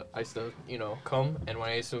used to, you know, come, and when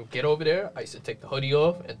I used to get over there, I used to take the hoodie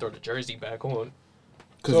off and throw the jersey back on.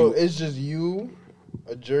 So it's just you,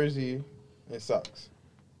 a jersey, and socks.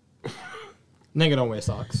 Nigga don't wear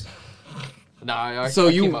socks. Nah, I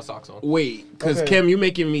So keep my socks on. Wait, because Okay. Kim, you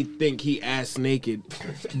making me think he ass naked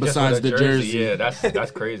besides Just the with jersey. Yeah,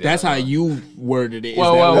 that's crazy. That's how you worded it. Is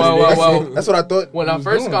Whoa, that whoa, what whoa, it whoa, is? whoa. That's what I thought. When he I was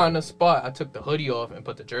first doing. got in the spot, I took the hoodie off and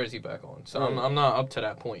put the jersey back on. So I'm not up to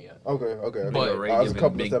that point yet. Okay. But- I was a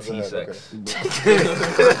couple big steps T ahead. sex.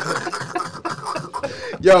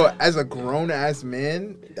 Yo, as a grown ass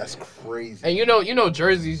man, that's crazy. And you know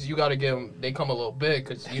jerseys, you gotta give them. They come a little big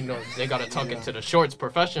because you know they gotta tuck into the shorts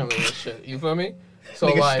professionally and shit. You feel me? So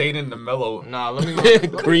Nigga like, stayed in the Mellow. nah, let me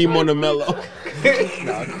Cream on the Mellow.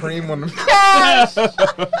 Nah, cream on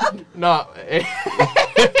the. nah.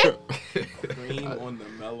 Cream on the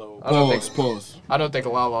mellow. Pause. I don't think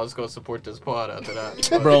Lala's gonna support this pod after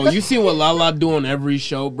that. Bro, you see what Lala do on every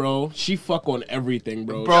show, bro? She fuck on everything,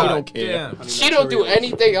 bro. Bro, she don't care. Damn. She don't do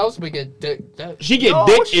anything else but get dick. She get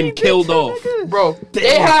dick and killed off. Bro,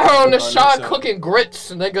 they had her on the Darn shot yourself. cooking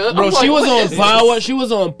grits, nigga. Bro, I'm she like, was what on is Power. this? She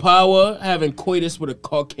was on Power having coitus with a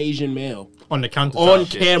Caucasian male On the countertop. on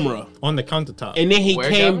camera. On the countertop. And then he Where,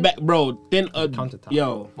 came Gavin? back, bro. Then Countertop.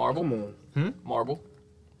 yo, Marble? come on. Marble.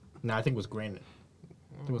 Nah, I think it was granite.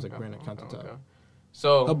 I think it was a granite countertop. Okay. Her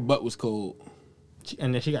So butt was cold.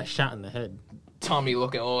 And then she got shot in the head. Tommy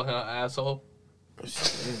looking all her asshole.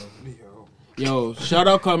 Yo, shout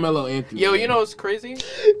out Carmelo Anthony. Yo, you know what's crazy?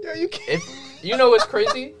 Yo, you can't. If you know what's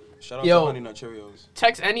crazy? Shout out Yo. to Honey Nut Cheerios.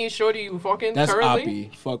 Text any shorty you fucking That's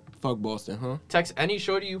currently. Oppie. Fuck Boston, huh? Text any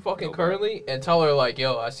shorty you fucking currently and tell her like,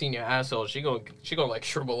 yo, I seen your asshole. She gonna like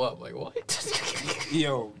shrivel up. Like what?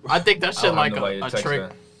 Yo, I think that I shit don't like know why you a text trick.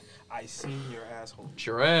 that. I seen your asshole.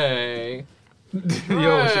 Dre.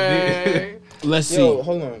 Dre. Let's see. Yo,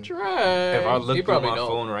 hold on. Dre. If I He look through probably my don't.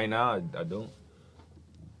 phone right now, I don't.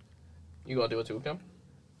 You gonna do it too, Kim?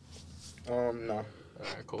 No.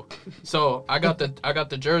 Alright, cool. So I got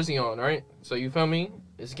the jersey on, right? So you feel me?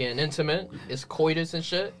 It's getting intimate. It's coitus and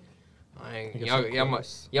shit.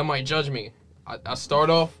 Y'all might judge me. I start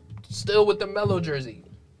off still with the Melo jersey.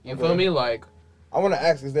 You feel me? Like, I want to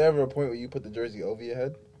ask: is there ever a point where you put the jersey over your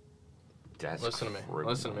head? That's listen to me.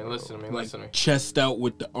 Listen to me. Listen to me. Like Listen to me. chest out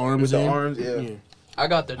with the arms With the in. arms, yeah. I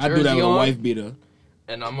got the I jersey do that with a on, wife beater.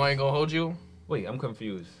 and I'm not gonna hold you. Wait, I'm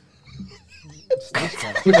confused. Wait,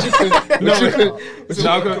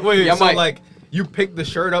 Wait, y'all so might- like you pick the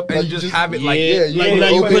shirt up and Like, you just just- have it Yeah, like like you now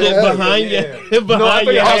you open put your it head. behind Yeah. you. Behind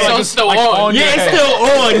your Oh, head. so it's still on. Yeah, it's still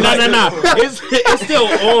on. No. It's still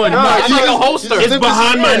on. It's like a holster. It's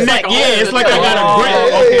behind my it's neck. like a Yeah, holster. it's like I got Oh, a grip.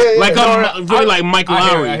 yeah, yeah. Like I'm really like Mike I hear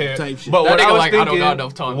it, Lowry I hear it. type shit. But That what nigga I was like, I don't thinking, got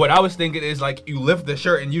enough time. what I was thinking is like you lift the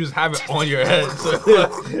shirt and you just have it on your head. So,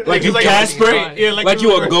 Like you it's Casper? Yeah, Like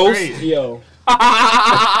you a ghost? Crazy. Yo.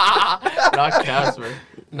 Not Casper.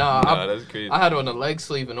 Nah, that's crazy. I had on a leg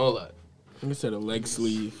sleeve and all that. I said a leg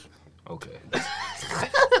sleeve. Okay,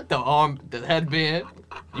 The arm, the headband.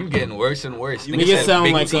 you getting worse and worse. Niggas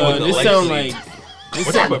sound like this sound like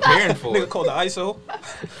What you preparing for? Nigga called the ISO.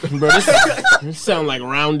 bro. This sound like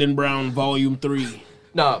Round and Brown Volume 3.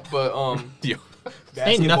 Nah, but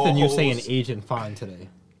Ain't nothing you holes. saying Agent Fine today.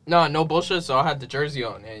 nah, no bullshit. So I had the jersey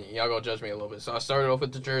on, and y'all gonna judge me a little bit. So I started off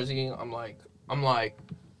with the jersey. I'm like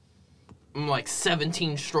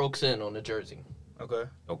 17 strokes in on the jersey. Okay.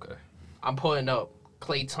 Okay. I'm putting up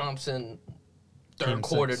Klay Thompson third Game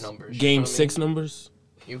quarter 6. numbers. Game you feel 6 numbers.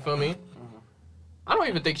 Me? You feel me? I don't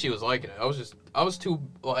even think she was liking it. I was too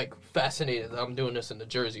like fascinated that I'm doing this in the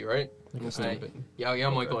jersey, right? Like,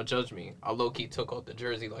 y'all might gonna judge me. I low key took off the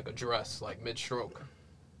jersey like a dress, like mid stroke.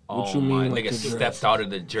 What Oh you my mean, like nigga a dress? stepped out of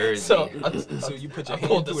the jersey. So So you put your I hand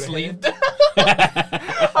pulled the through sleeve. hand?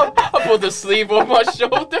 I pulled the sleeve off my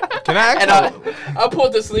shoulder. Can I ask And I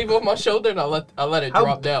pulled the sleeve off my shoulder and I let it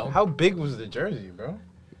drop down. How big was the jersey, bro?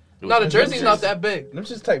 No, the jersey's not that big. Them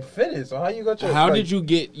just type fitted. So how you got your? How like, did you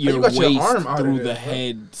get your you got your waist arm out of through there, the bro?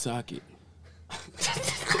 head socket?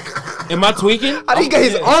 Am I tweaking? How did he get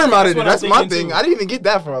his arm out of there? what I'm That's my thinking, thing. too. I didn't even get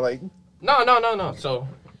that far. Like, No. So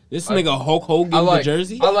This nigga Hulk Hogan I like the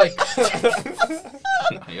jersey? I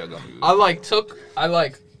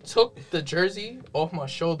took the jersey off my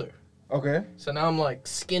shoulder. okay. So now I'm like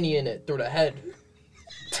skinnying it through the head.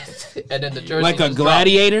 And then the jersey Like a just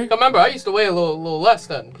gladiator? dropped. Remember, I used to weigh a little less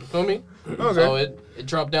then. You feel me? Okay. So it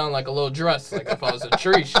dropped down like a little dress, like if I was a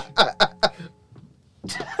tree.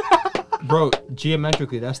 Bro,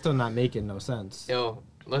 geometrically, that's still not making no sense. Yo,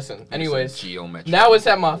 listen. Anyways, Geometry. now it's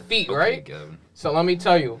at my feet, Okay, right? Gavin. So let me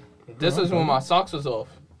tell you, this is when my socks was off.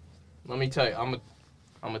 Let me tell you, I'm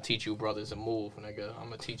gonna teach you brothers a move, nigga. I'm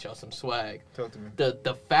gonna teach y'all some swag. Talk to me.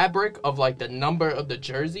 The fabric of like the number of the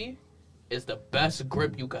jersey is the best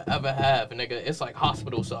grip you could ever have, nigga. It's like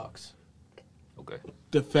hospital socks. Okay.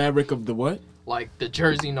 The fabric of the what? Like the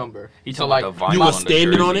jersey number. He So talking like about the vinyl You on was the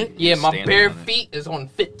standing jersey. on it? yeah, He my standing bare on it. feet is on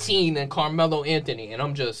 15 and Carmelo Anthony, and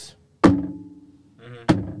I'm just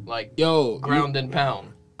like Yo, ground and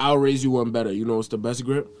pound. I'll raise you one better. You know what's the best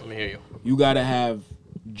grip? Let me hear you. You gotta have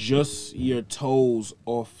just your toes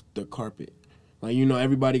off the carpet. Like, you know,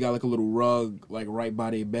 everybody got like a little rug like right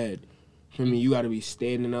by their bed. For me, you gotta be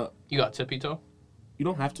standing up. You got tippy toe? You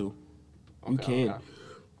don't have to. You Okay, can. okay.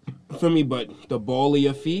 For me, but the ball of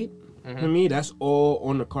your feet, Mm-hmm. for me, that's all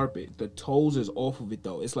on the carpet. The toes is off of it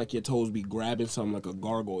though. It's like your toes be grabbing something like a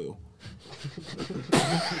gargoyle.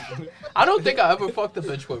 I don't think I ever fucked a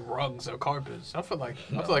bitch with rugs or carpets. I feel like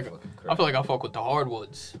I fuck with the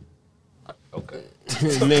hardwoods. Okay.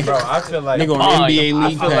 nigga, Bro, I feel like nigga on Fine. NBA I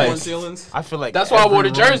League feel like- Pass. Ceilings. I feel like That's why I wore the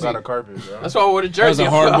every room jersey. got a carpet, bro. That's why I wore the was jersey. a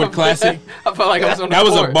hardwood classic. I felt like I was on the That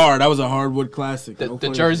was a court. bar. That was a hardwood classic. The, No the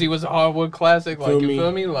funny jersey shit. was a hardwood classic. Like Feel you me?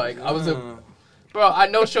 feel me? Like I was a bro. I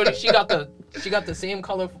know Shorty. She got the same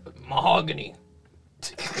color mahogany.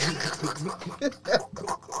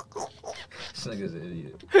 This nigga's an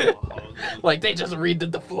idiot. Like they just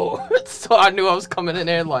redid the floor. So I knew I was coming in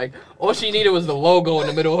there. Like all she needed was the logo in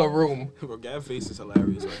the middle of her room. Bro, Gav face is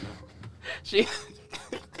hilarious right now. She.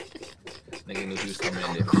 Nigga knew he was coming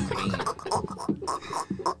in there clean.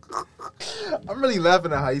 I'm really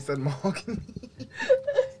laughing at how you said mahogany.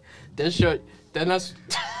 Then shirt. Then that's.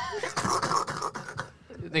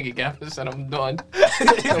 Nigga Gavin said I'm done.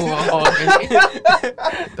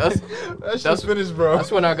 that's That's finished, bro. that's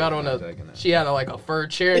when I got on a. She had like a fur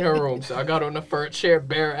chair in her room, so I got on the fur chair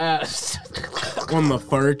bare ass. on the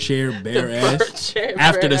fur chair bare Fur ass chair,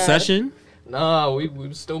 after bare the ass. session. Nah, we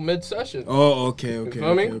was still mid-session. Oh, okay.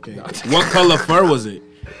 feel me? What color fur was it?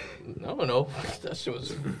 I don't know. That shit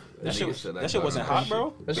was... That shit wasn't hot,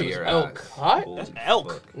 bro. That shit was Your elk. ass. Hot? That's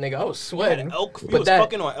elk. Nigga, I was You had sweating. elk. You But was that-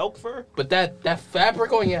 fucking on elk fur. But that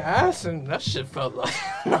fabric on your ass, and that shit felt like...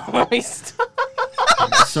 Nice.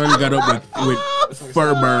 Son got up with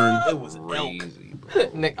fur burn. It was elk. Crazy, bro.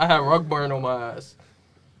 Nick, I had rug burn on my ass.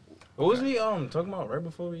 What was we talking about right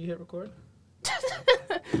before we hit record?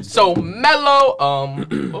 So, Melo,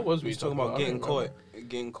 what was we Talking about getting caught.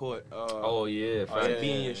 Getting caught. Oh yeah,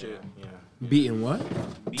 being your shit. Yeah. Beating what?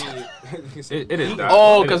 It is that.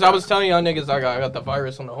 Oh, It is because I that. was telling y'all niggas I got the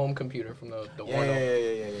virus on the home computer from the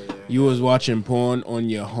Yeah. You was watching porn on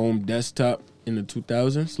your home desktop in the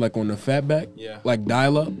 2000s, like on the fatback, Yeah. like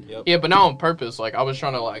dial-up. Yeah, but not on purpose. Like, I was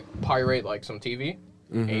trying to, like, pirate, like, some TV.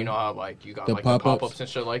 And you know how, like, you got, The like, pop-ups? the pop-ups and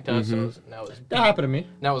shit like that. So now it's... That happened to me.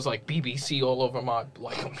 Now it's, like, BBC all over my,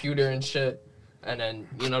 like, computer and shit. And then,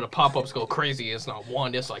 you know, the pop-ups go crazy. It's not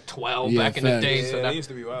one, it's, like, 12 Yeah, back in the facts. day. Yeah, So they now, used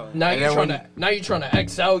to be wild. now And you're then trying to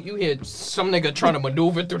X out. You hear some nigga trying to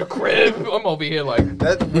maneuver through the crib. I'm over here, like...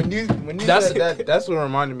 That when you That's- said that, that's what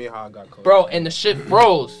reminded me of how I got caught. Bro, and the shit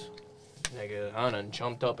froze. Nigga, I done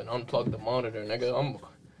jumped up and unplugged the monitor, nigga.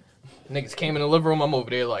 Niggas came in the living room, I'm over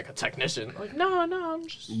there like a technician. Like, nah, I'm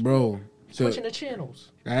just Bro, so switching the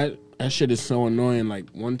channels. that shit is so annoying. Like,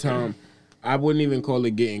 one time, I wouldn't even call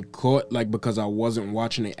it getting caught, like, because I wasn't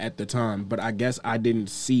watching it at the time. But I guess I didn't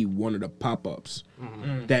see one of the pop-ups.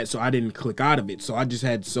 So I didn't click out of it. So I just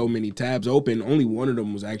had so many tabs open. Only one of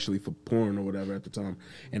them was actually for porn or whatever at the time.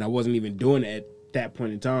 And I wasn't even doing it at that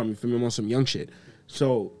point in time. You feel me? I'm on some young shit.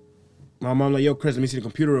 So my mom like, yo, Chris, let me see the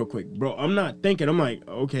computer real quick. Bro, I'm not thinking. I'm like,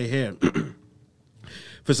 okay, here.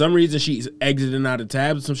 For some reason, she's exiting out of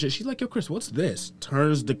tabs or some shit. She's like, yo, Chris, what's this?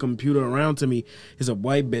 Turns the computer around to me. It's a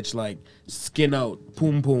white bitch, like, skin out,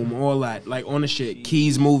 poom poom, all that. Like, on the shit,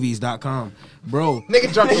 keysmovies.com. Bro.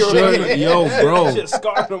 Nigga jumped your Shit, yo, bro. Shit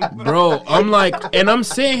scarred him. Bro, I'm like, and I'm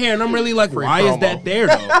sitting here and I'm really like, Free why is promo. that there,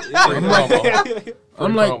 though?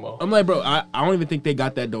 I'm like, promo. I'm like, bro, I don't even think they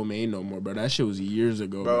got that domain no more, bro. That shit was years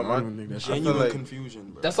ago, Bro, bro. I don't even think that shit. Genuine like-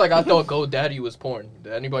 confusion, bro. That's like I thought GoDaddy was porn.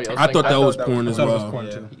 Did anybody else I think thought that was that porn was as porn. well.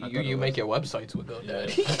 That was porn, too. You make your websites with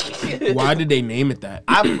GoDaddy. Why did they name it that?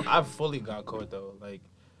 I fully got caught though. Like,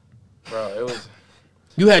 bro, it was.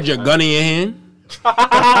 You had your gun in your hand? No.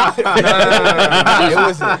 It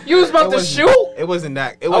wasn't. You was about to wasn't- shoot? It wasn't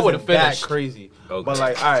that. It would've wasn't that finished. crazy. Okay. But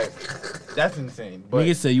like, all right, that's insane. But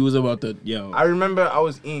Niggas say you was about to, yo. I remember I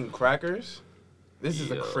was eating crackers. This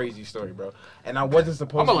is a Yeah. crazy story, bro. And I wasn't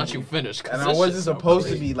supposed. I'm gonna to let be- you finish. 'cause And I this wasn't shit sound supposed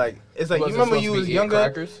to crazy. be like. It's like you Wasn't remember supposed you to was be eating younger,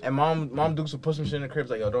 crackers? and mom Dukes would put some shit in the cribs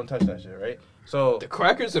like, yo, don't touch that shit, right? So The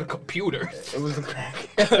crackers or the computer? it was the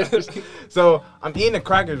crackers. So I'm eating the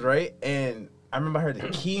crackers, right? And I remember I heard the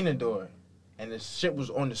key in the door, and the shit was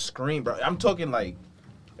on the screen, bro. I'm talking like,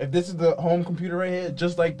 if this is the home computer right here,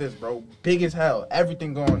 just like this, bro, big as hell,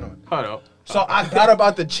 everything going on. Hold up. So I got up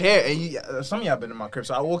out the chair, and some of y'all been in my crib.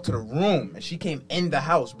 So I walked to the room, and she came in the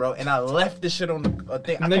house, bro. And I left the shit on the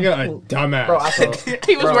thing. Nigga, a dumbass. Bro, I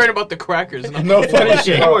He was Bro. worried about the crackers. and No funny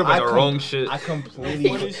shit. You worried I about the com- wrong shit. I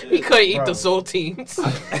completely, He couldn't eat Bro. the saltines.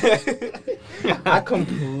 I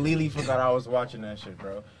completely forgot I was watching that shit,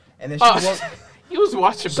 bro. And then she Oh, walked. He was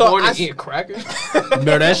watching So porn I and s- eating crackers.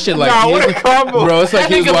 Bro, that shit like. Nah, what a combo. Bro, it's like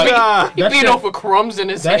That he was nigga watching. he That beat shit- off with crumbs in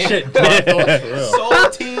his That hand. shit dark thoughts for real.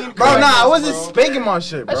 Saltine. Bro, nah, I wasn't bro. spanking my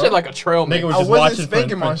shit, bro. That shit like a trail Nigga mix. was I just wasn't watching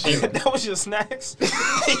spanking my for- shit. That was your snacks.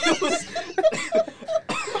 It was-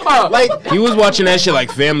 Like, He was watching that shit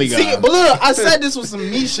like Family Guy. see, but look, I said this was some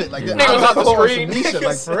me shit. Like, Nigga was out the some screen. me shit,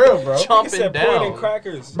 like for real, bro. He Chomping said porn and down.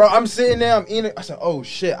 crackers. Bro, I'm sitting there, I'm eating it. I said, oh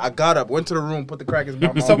shit, I got up, went to the room, put the crackers in my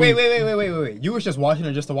mouth. So wait. You was just watching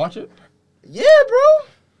it just to watch it? Yeah, bro.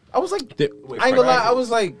 I was like, Th- I ain't gonna lie, I was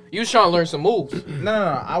like, You was trying to learn some moves. no,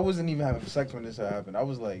 I wasn't even having sex when this happened. I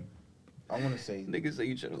was like, I want to say, Niggas say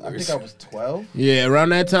you trying to I learn think I was 12. Yeah, around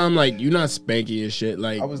that time, like, you not spanking and shit.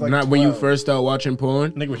 Like, I was, like, not when you 12. first start watching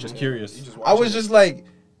porn. Nigga was just curious. I was just like,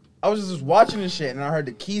 I was just watching this shit, and I heard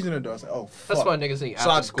the keys in the door. I was like, oh, fuck. That's why niggas ain't So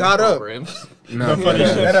I after school got up. programs. Nah, funny Yeah,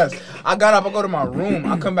 shit. that is. I got up, I go to my room,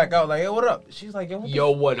 I come back out like, hey, what up? She's like, yo, what the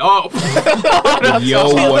Yo, what up? yo,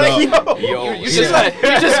 what up? Yo, You just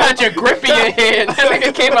had your grip in your hand. That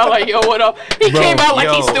nigga came out like, yo, what up? He Bro, came out like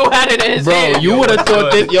he yo. still had it in his Bro, hand. you would have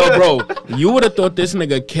thought this, yo, bro. You would have thought this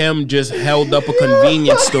nigga Kim just held up a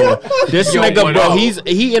convenience store. This Yo, nigga, what bro, up?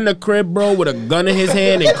 he in the crib, bro, with a gun in his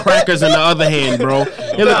hand and crackers in the other hand, bro.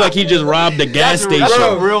 It looked like he just robbed the gas station.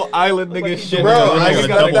 That's real island nigga shit. Bro, I Nigga,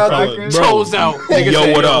 stepped double out felon. Chose out. Nigga Yo,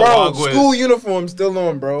 said, what up? Bro, Wagwan. school uniform still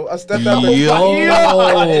on, bro. I stepped out the You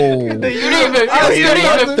didn't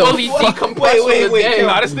even fully decompress. Wait.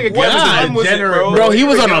 Nah, this nigga Kevin was generous, Bro, he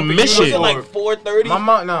was on a Was it mission. like 4:30?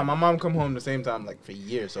 My mom come home the same time like for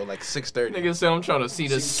years, so like 6:30. Nigga said, I'm trying to see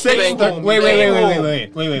this. 6:30.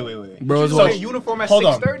 Wait. Bro, it's So like, uniform at hold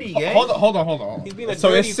on. 6:30, gang. Hold on. He's being a So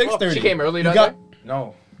dirty it's fuck. 6:30. She came early You that got day?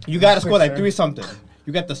 No, you got to score like 6:30. 3 something.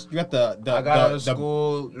 You got the I got out of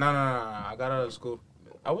school. No. I got out of school.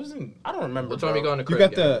 I don't remember. What time you bro. going to You crib?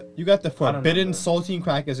 got the don't know, forbidden bro. saltine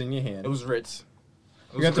crackers in your hand. It was Ritz.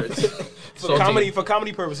 You got the For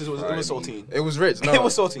comedy purposes, it was saltine. It was Ritz. No. It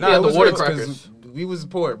was salty. Nah, Yeah, it the was water Ritz 'cause crackers. we was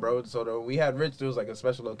poor, bro. So we had Ritz. There was like a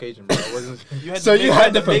special occasion, bro. It wasn't. You had So you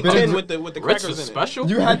had the big forbidden- tin with the Ritz crackers is in it. special?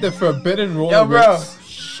 you had the forbidden roll. Yo, bro.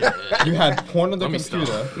 You had porn on the Let me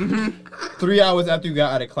computer. 3 hours after you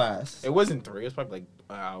got out of class. It wasn't 3. It was probably like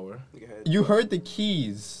an hour. You heard the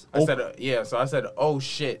keys. I said, yeah. So I said, oh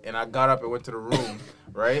shit, and I got up and went to the room.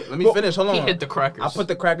 Right. Let me finish. Hold on. He hit the crackers. I put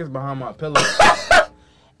the crackers behind my pillow,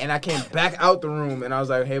 and I came back out the room, and I was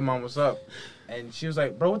like, hey mom, what's up? And she was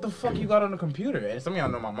like, bro, what the fuck you got on the computer? And some of y'all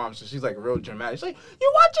know my mom, so she's like real dramatic. She's like,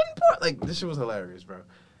 you watching porn? Like this shit was hilarious, bro.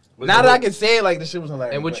 Now that I can say it, like this shit was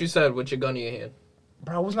hilarious. And what but- you said with your gun in your hand?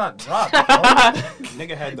 Bro, I was not dropped, bro.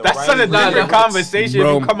 Nigga had the That's right such a reason. different conversation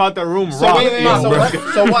Bro. if you come out the room So wrong.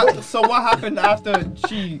 wait, so what happened after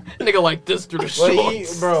she? Nigga like this through the Well,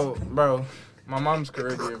 shorts. bro, my mom's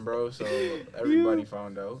Caribbean, bro, so everybody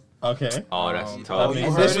found out. Okay. Oh, that's And tough. you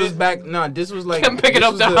this heard was it? back. Nah, this was like. I'm picking this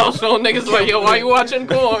up was the household niggas like, yo, why you watching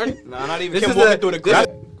porn? Nah, not even This Kim is walking the- through the this-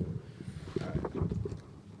 crowd.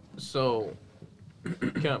 So,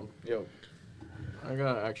 Kim, Yo, I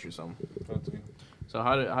gotta ask you something. So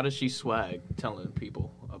how did she swag telling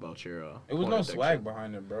people about your it was porn no addiction? swag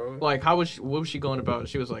behind it, bro. Like what was she going about?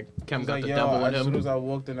 She was like, Kim He's got like, the yo, devil in as soon him. as I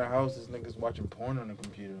walked in the house, this nigga's watching porn on the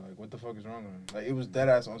computer. Like, what the fuck is wrong with him? Like, it was dead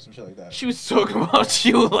ass on some shit like that. She was talking about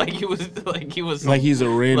you like he was like he's a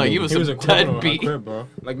random. like he was some deadbeat. bro.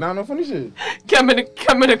 Like, nah, no funny shit. Come in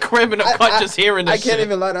the crib in a cut just hearing this I can't shit.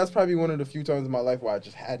 even lie. That's probably one of the few times in my life where I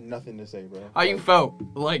just had nothing to say, bro. How you felt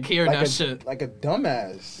like hearing that shit? Like a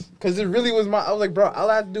dumbass. Cause it really was I was like, bro, all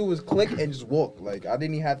I had to do was click and just walk. Like, I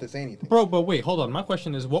didn't even have to say anything. Bro, but wait, hold on. My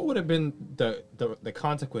question is, what would have been the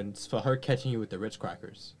consequence for her catching you with the Ritz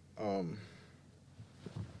crackers?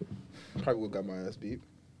 Probably would got my ass beat.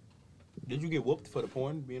 Did you get whooped for the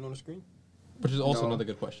porn being on the screen? Which is also No. another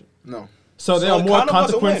good question. No. So there So are it more kinda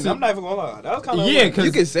was a win. consequences. I'm not even gonna lie. That was kind of Yeah, You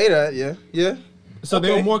 'cause- can say that, yeah. Yeah. So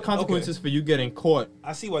there are Okay, more consequences for you getting caught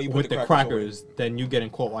I see why you with put the crackers than you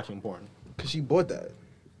getting caught watching porn. Cause she bought that.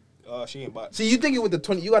 She ain't bought. See, you think it with the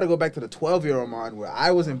 20, you got to go back to the 12-year-old mind where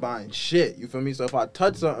I wasn't buying shit. You feel me? So if I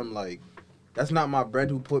touch something, like, that's not my bread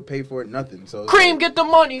who pay for it, nothing. So it's Cream, get the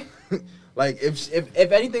money. like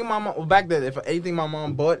if anything my mom, well, back then, if anything my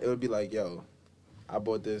mom bought, it would be like, yo, I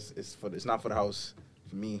bought this. It's not for the house,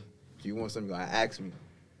 for me. If you want something, you gotta ask me.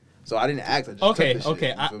 So I didn't ask. I just took Okay, the shit,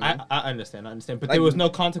 okay, you feel me? I understand. But Like- there was no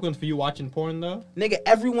consequence for you watching porn though. Nigga,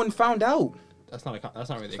 everyone found out. That's not really. not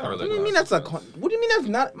really What do Really? you mean that's what do you mean that's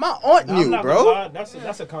not? My aunt I'm knew, not bro. gonna lie,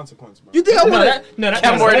 that's a consequence, bro. You think I would have?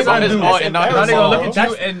 Ken worried about his aunt and not Now his they gonna look mom. at you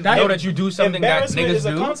That's- and that- know that you do something that Embarrassment niggas is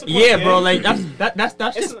a do. consequence. Yeah, bro. gang. Like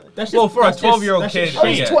that's just Well, for a that's just- 12-year-old that's kid, just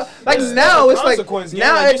yeah. shit. Like It's now, a it's like consequence, yeah,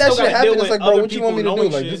 now like, if you that still shit gotta happens, deal it's like, with bro, other what you want me to people do?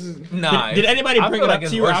 knowing Like shit. this is Nah. Did anybody I bring feel it like up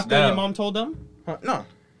it's to you worse after now. your mom told them? no.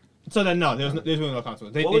 So then no, there's really no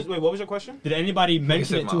consequence. What was your question? Did anybody mention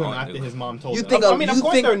said it to my him aunt after knew. his mom told You him? think? I mean, of you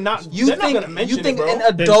course think? they're not. You They're not think? gonna mention You it, think bro. an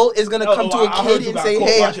adult is gonna come to a I heard kid you and got say, caught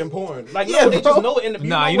 "Hey"? watching porn. Like, Yeah, no, they bro. just know in the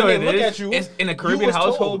Nah, you know when what they it look is? at you. It's in a you Caribbean was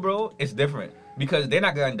household, told. bro. It's different because they're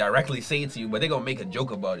not gonna directly say it to you, but they're gonna make a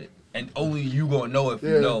joke about it, and only you gonna know if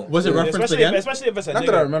Yeah. you know. Was it referenced Especially again? if it's a Not nigga.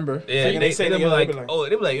 that I remember. Yeah, So they say they'll be together, like, they be like- oh,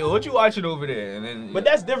 they'll be like, yo, what you watching over there? And then, But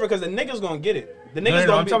that's different because the niggas gonna get it. The niggas no,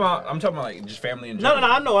 gonna I'm be. talking about like just family in No,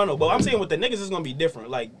 general. I know. But I'm saying with the niggas, it's gonna be different.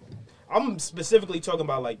 Like, I'm specifically talking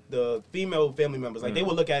about like the female family members. Like, they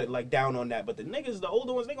will look at it like down on that. But the niggas, the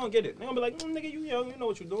older ones, they gonna get it. They gonna be like, nigga, you young, you know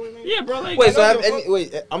what you're doing. Nigga. Yeah, bro. Like, Wait, so I have don't give a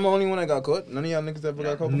wait, I'm the only one that got caught. None of y'all niggas ever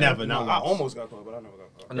got caught. never, No, not I once. almost got caught, but I never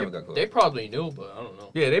got caught. I never got caught. They probably knew, but I don't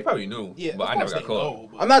know. Yeah, they probably knew. Yeah, but of I never course got they caught. know,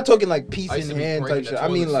 but- I'm not talking like piece I used in to be hand breaking type the shit. I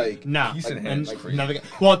mean toilet like Nah. Piece in and hand, like crazy. never got-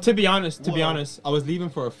 well, to be honest, Whoa. I was leaving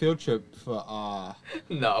for a field trip for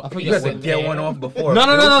No, I forget You had to what- get one off before. No. a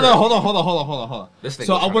field trip. Hold on. This nigga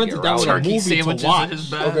So was I trying wanted to to get download a rowdy. Turkey movie to sandwiches watch in his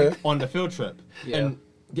bag. Okay. on the field trip. Yeah. And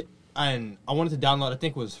and I wanted to download. I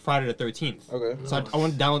think it was Friday the 13th. Okay. So I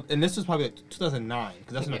wanted to download, and this was probably like 2009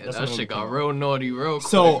 because that's when Yeah, that's that when shit it got came out. real naughty real quick,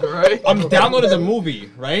 So right? I'm downloading the movie,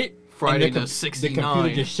 right? Friday And the the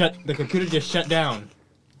 69. computer just shut down,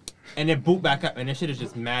 and then boot back up, and this shit is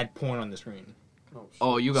just mad porn on the screen.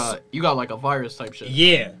 Oh, you got like a virus type shit.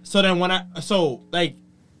 Yeah. So then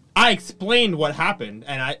I explained what happened,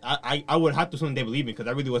 and I would have to assume they believe me because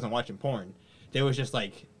I really wasn't watching porn. They was just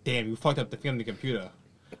like, "Damn, you fucked up the family computer."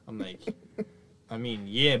 I'm like, I mean,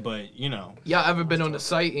 yeah, but you know. Y'all ever been on the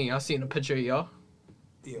site and y'all seen a picture of y'all?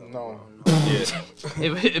 No.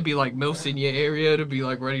 It'd be like MILFs in your area. It'd be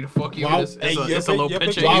like ready to fuck you. Wow. It's a little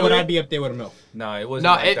picture. Why of would you. I be up there with a MILF? Nah, it wasn't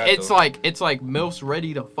No, like that, it's though. like MILFs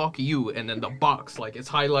ready to fuck you, and then the box like it's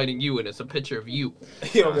highlighting you, and it's a picture of you.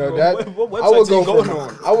 Yo, Yo, bro, that what I would websites are go you going from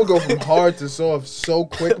on? I would go from hard to soft so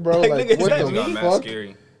quick, bro. Like, Like nigga, what is the that Got me? mad fuck?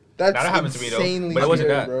 scary. That's That happened to me, though, insanely but it wasn't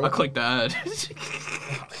scary, that. bro. I clicked the ad.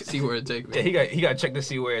 See where it take Yeah, me. he got to check to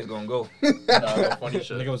see where it's gonna go. Nah, funny I think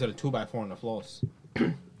shit. it was at a 2x4 on the floors.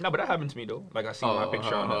 No, but that happened to me though. Like I seen my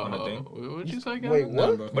picture on the thing. What'd you say, Wait, Gavin?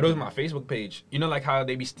 what? But it was my Facebook page. You know, like how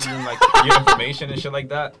they be stealing like your information and shit like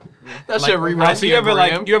that. That Like, shit reminds so me you of ever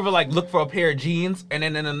Graham. like look for a pair of jeans and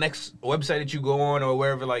then in the next website that you go on or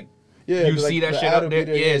wherever like Yeah, you but, like, see that the shit ad up will be there.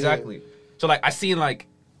 there, Yeah, yeah, exactly. So like I seen like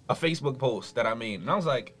a Facebook post that I made and I was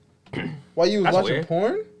like, Why you was That's watching weird.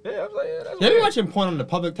 porn? yeah, I was like, yeah, that's You ever weird. watching porn on the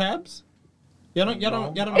public tabs? Y'all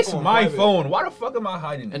don't. It's going my private. phone. Why the fuck am I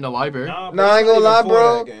hiding? in the library. Nah, Nah, I ain't gonna lie,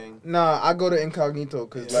 bro. Gang. Nah, I go to incognito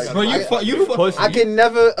because like Bro, I can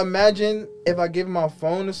never imagine if I give my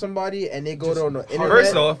phone to somebody and they go to the internet.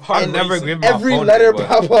 First off, I and never give my every phone letter to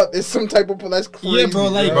anybody. pop up is some type of that's crazy. Yeah, bro,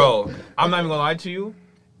 like- Bro, I'm not even gonna lie to you.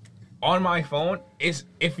 On my phone, is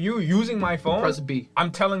if you using my phone, Press B. I'm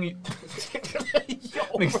telling you.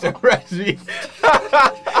 Mr. Prezi.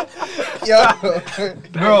 Yo,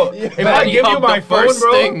 Bro, if I Better give you up my the phone, first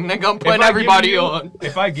bro, thing, nigga, I'm if putting I give everybody you- on.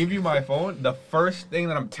 If I give you my phone, the first thing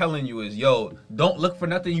that I'm telling you is, yo, don't look for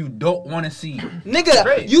nothing you don't want to see. nigga,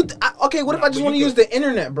 Great. okay? What if I just but want to you use the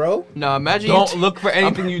internet, bro? No, imagine you. Don't look for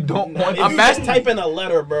anything you don't want If to you see. just type in a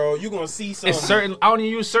letter, bro, you gonna see something. It's certain. I only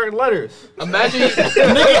use certain letters. Imagine.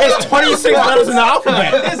 Nigga, it's 26 letters in the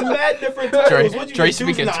alphabet. There's mad different titles. What you Dre just choose?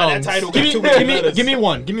 speaking Nah, tongues. that title Give got me, too many give me, letters. give me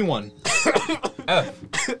one. Give me one. F.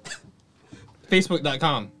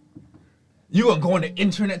 Facebook.com. You gonna go on the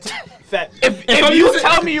internet? Fat. If I'm you using-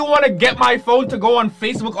 tell me you want to get my phone to go on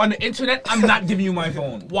Facebook on the internet, I'm not giving you my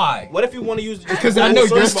phone. Why? What if you want to use? Because I know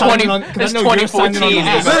you're signing on. it's Because I know you're signing on. 2014 the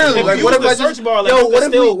app. app. Literally, like, what if I just bar, like, yo? you can What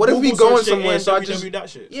if still we Google going search shit somewhere? and So I just www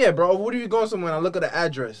shit. yeah, bro. What if we going somewhere? and I look at the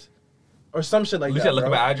address or some shit like You that. said look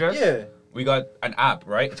bro. up an address? Yeah. We got an app,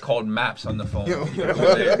 right? It's called Maps on the phone. Yo. You can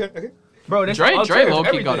go there. Bro, this Dre alternative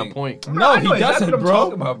low-key got a everything. point. Bro, No, I he know exactly doesn't, what I'm bro.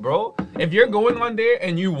 talking about, bro. If you're going on there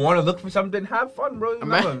and you want to look for something, have fun, bro. You're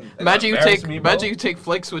not gonna Imagine you embarrass take me, bro. imagine you take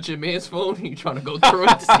flicks with your man's phone and you trying to go through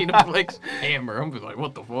it to see the flicks. Hammer, I'm like,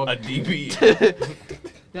 what the fuck? a DP.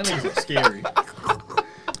 That niggas are scary.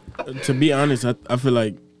 To be honest, I feel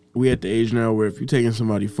like we at the age now where if you taking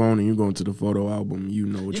somebody's phone and you going to the photo album, you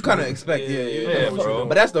know what You you kind of doing. expect, yeah. Yeah, bro.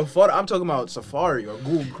 But that's the photo. I'm talking about Safari or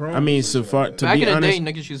Google Chrome. I mean, Safari. To Back be in the honest,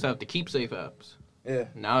 day, niggas used to have to keep safe apps. yeah.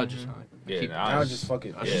 Now it's just Yeah, keep, Now just fuck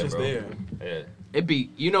it. yeah, just bro. there. Yeah. it be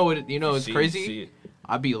you know what it's See- crazy. see it.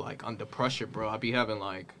 I be like under pressure, bro. I be having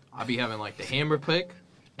like the hammer pick,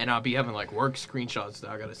 and I'll be having like work screenshots that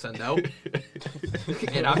I gotta send out,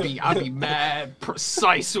 and I be mad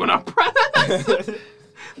precise when I press.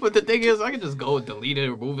 But the thing is, I can just go and delete it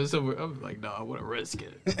or move it somewhere. I'm like, nah, I want to risk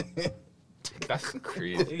it. That's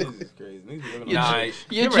crazy. Niggas is crazy. Niggas be living You Nah, on Your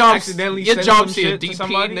you ever jobs, accidentally your send jobs some to a shit to DP,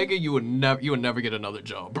 somebody? nigga. You would never get another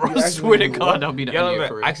job, bro. You I swear to accidentally God, what? that'll be the You end of your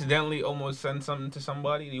ever career. accidentally almost sent something to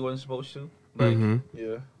somebody that you wasn't supposed to? Like,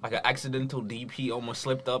 Yeah. like an accidental DP almost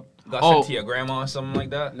slipped up, got Oh. sent to your grandma or something like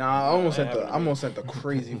that? Nah, I almost sent the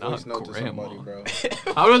crazy Not voice note to grandma. somebody,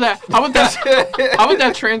 bro. How would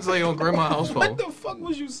that translate on grandma's house phone? What the fuck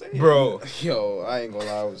was you saying? Bro, Yo, I ain't gonna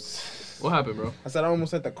lie. What happened, bro? I said I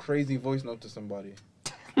almost sent a crazy voice note to somebody.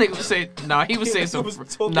 Nigga was saying, nah, he was saying some. was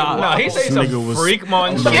talking Nah, nah, he say This some nigga was- freak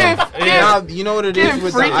mon shit. Now, you know what it is getting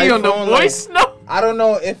with the freaky iPhone? on the like, voice. No. I don't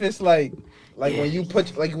know if it's like when you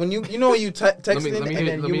put when you know when you texting let me and hear-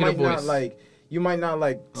 then let you me hear might the not voice.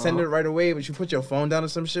 like send it right away, but you put your phone down or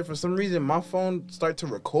some shit. For some reason, my phone start to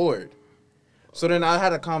record. So then I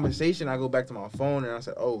had a conversation. I go back to my phone and I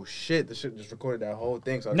said, "Oh shit, the shit just recorded that whole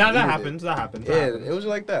thing." So I Nah, that deleted it. happens. That happens. Yeah, it was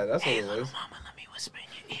like that. That's what it was. Mama, let me whisper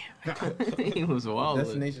in your ear. He was wild.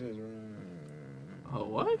 Destination is. Oh,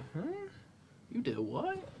 what? You did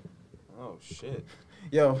what? Oh shit.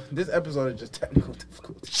 Yo, this episode is just technical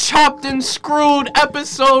difficulties. Chopped and screwed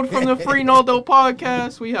episode from the Free Naldo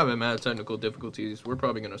podcast. We haven't had technical difficulties. We're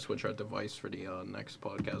probably gonna switch our device for the next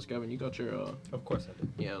podcast. Gavin, you got your Of course I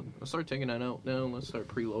did. yeah. Let's start taking that out now. Let's start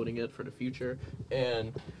preloading it for the future.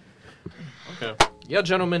 And okay, yeah,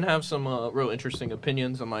 gentlemen have some real interesting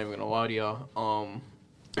opinions. I'm not even gonna lie to y'all.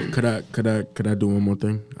 Could I do one more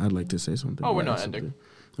thing? I'd like to say something. Oh, we're not Something. ending.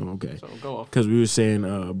 Oh, okay. So go off. Because we were saying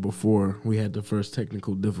before we had the first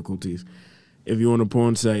technical difficulties. If you're on a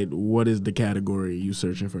porn site, what is the category you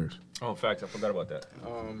searching first? Oh, facts. I forgot about that.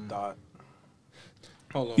 Dot.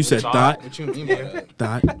 Hold on. You said thought? What you mean by that?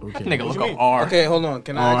 Thought? Okay. Nigga, look you up mean? R. Okay, hold on.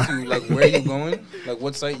 Can I ask you, like, where you going? Like,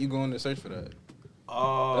 what site you going to search for that?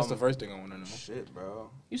 That's the first thing I want to know. Shit, bro.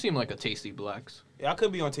 You seem like a Tasty Blacks. Yeah, I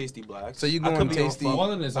could be on Tasty Blacks. So you I going could be Tasty- on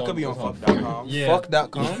Marlon is fuck. I could on- be on is on fuck.com. Yeah.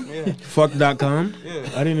 Fuck.com? Yeah. Fuck.com? Yeah.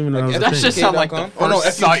 I didn't even know that was a That thing. just sound like the Oh, no,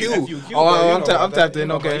 first site. FUQ. FUQ, Oh, bro, you I'm know tapped about in.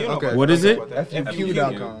 that. Okay, You know okay. about What is that. it? You know about that.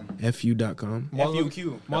 FUQ.com. FU.com.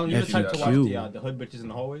 FUQ. Marlon, you the type to watch FUQ. the hood bitches in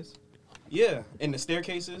the hallways? Yeah, in the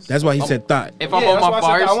staircases. That's why he said thought. If Yeah, I'm on that's my why I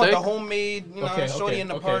fire said I want the stick, homemade, you know, shorty in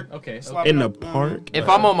the park. Okay. Slopping In the up, park? if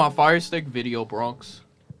I'm on my fire stick, Video Bronx.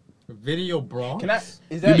 Video Bronx? Can I?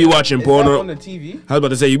 Is You be watching is porn that on- on the TV? I was about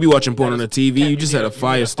to say, you be watching porn on the TV, you Can't just be had a you need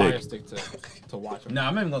fire stick. to watch them. Nah,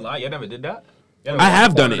 I'm not even gonna lie. Y'all never did that? I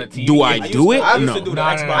have done it. Do I do it? I used No. to do the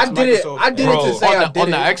Nah, Xbox. nah, I did it. Microsoft. I did Bro. it to say I did on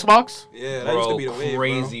the it. Xbox? Yeah, that used to be the wave,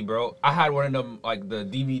 crazy, bro. I had one of them, like the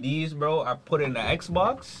DVDs, bro. I put it in the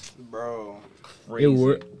Xbox. bro. Crazy. It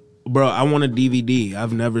worked. Bro, I want a DVD.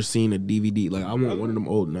 I've never seen a DVD. Like, I want one of them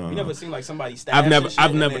old. No, You never seen like somebody stash I've never, and shit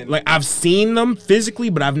I've and never, then- like, I've seen them physically,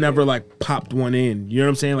 but I've never like popped one in. You know what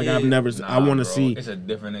I'm saying? Like, I've Yeah. never. Nah, I want to bro. see. It's a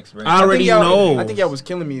different experience. I already know. I think y'all was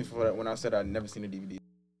killing me for that when I said I'd never seen a DVD.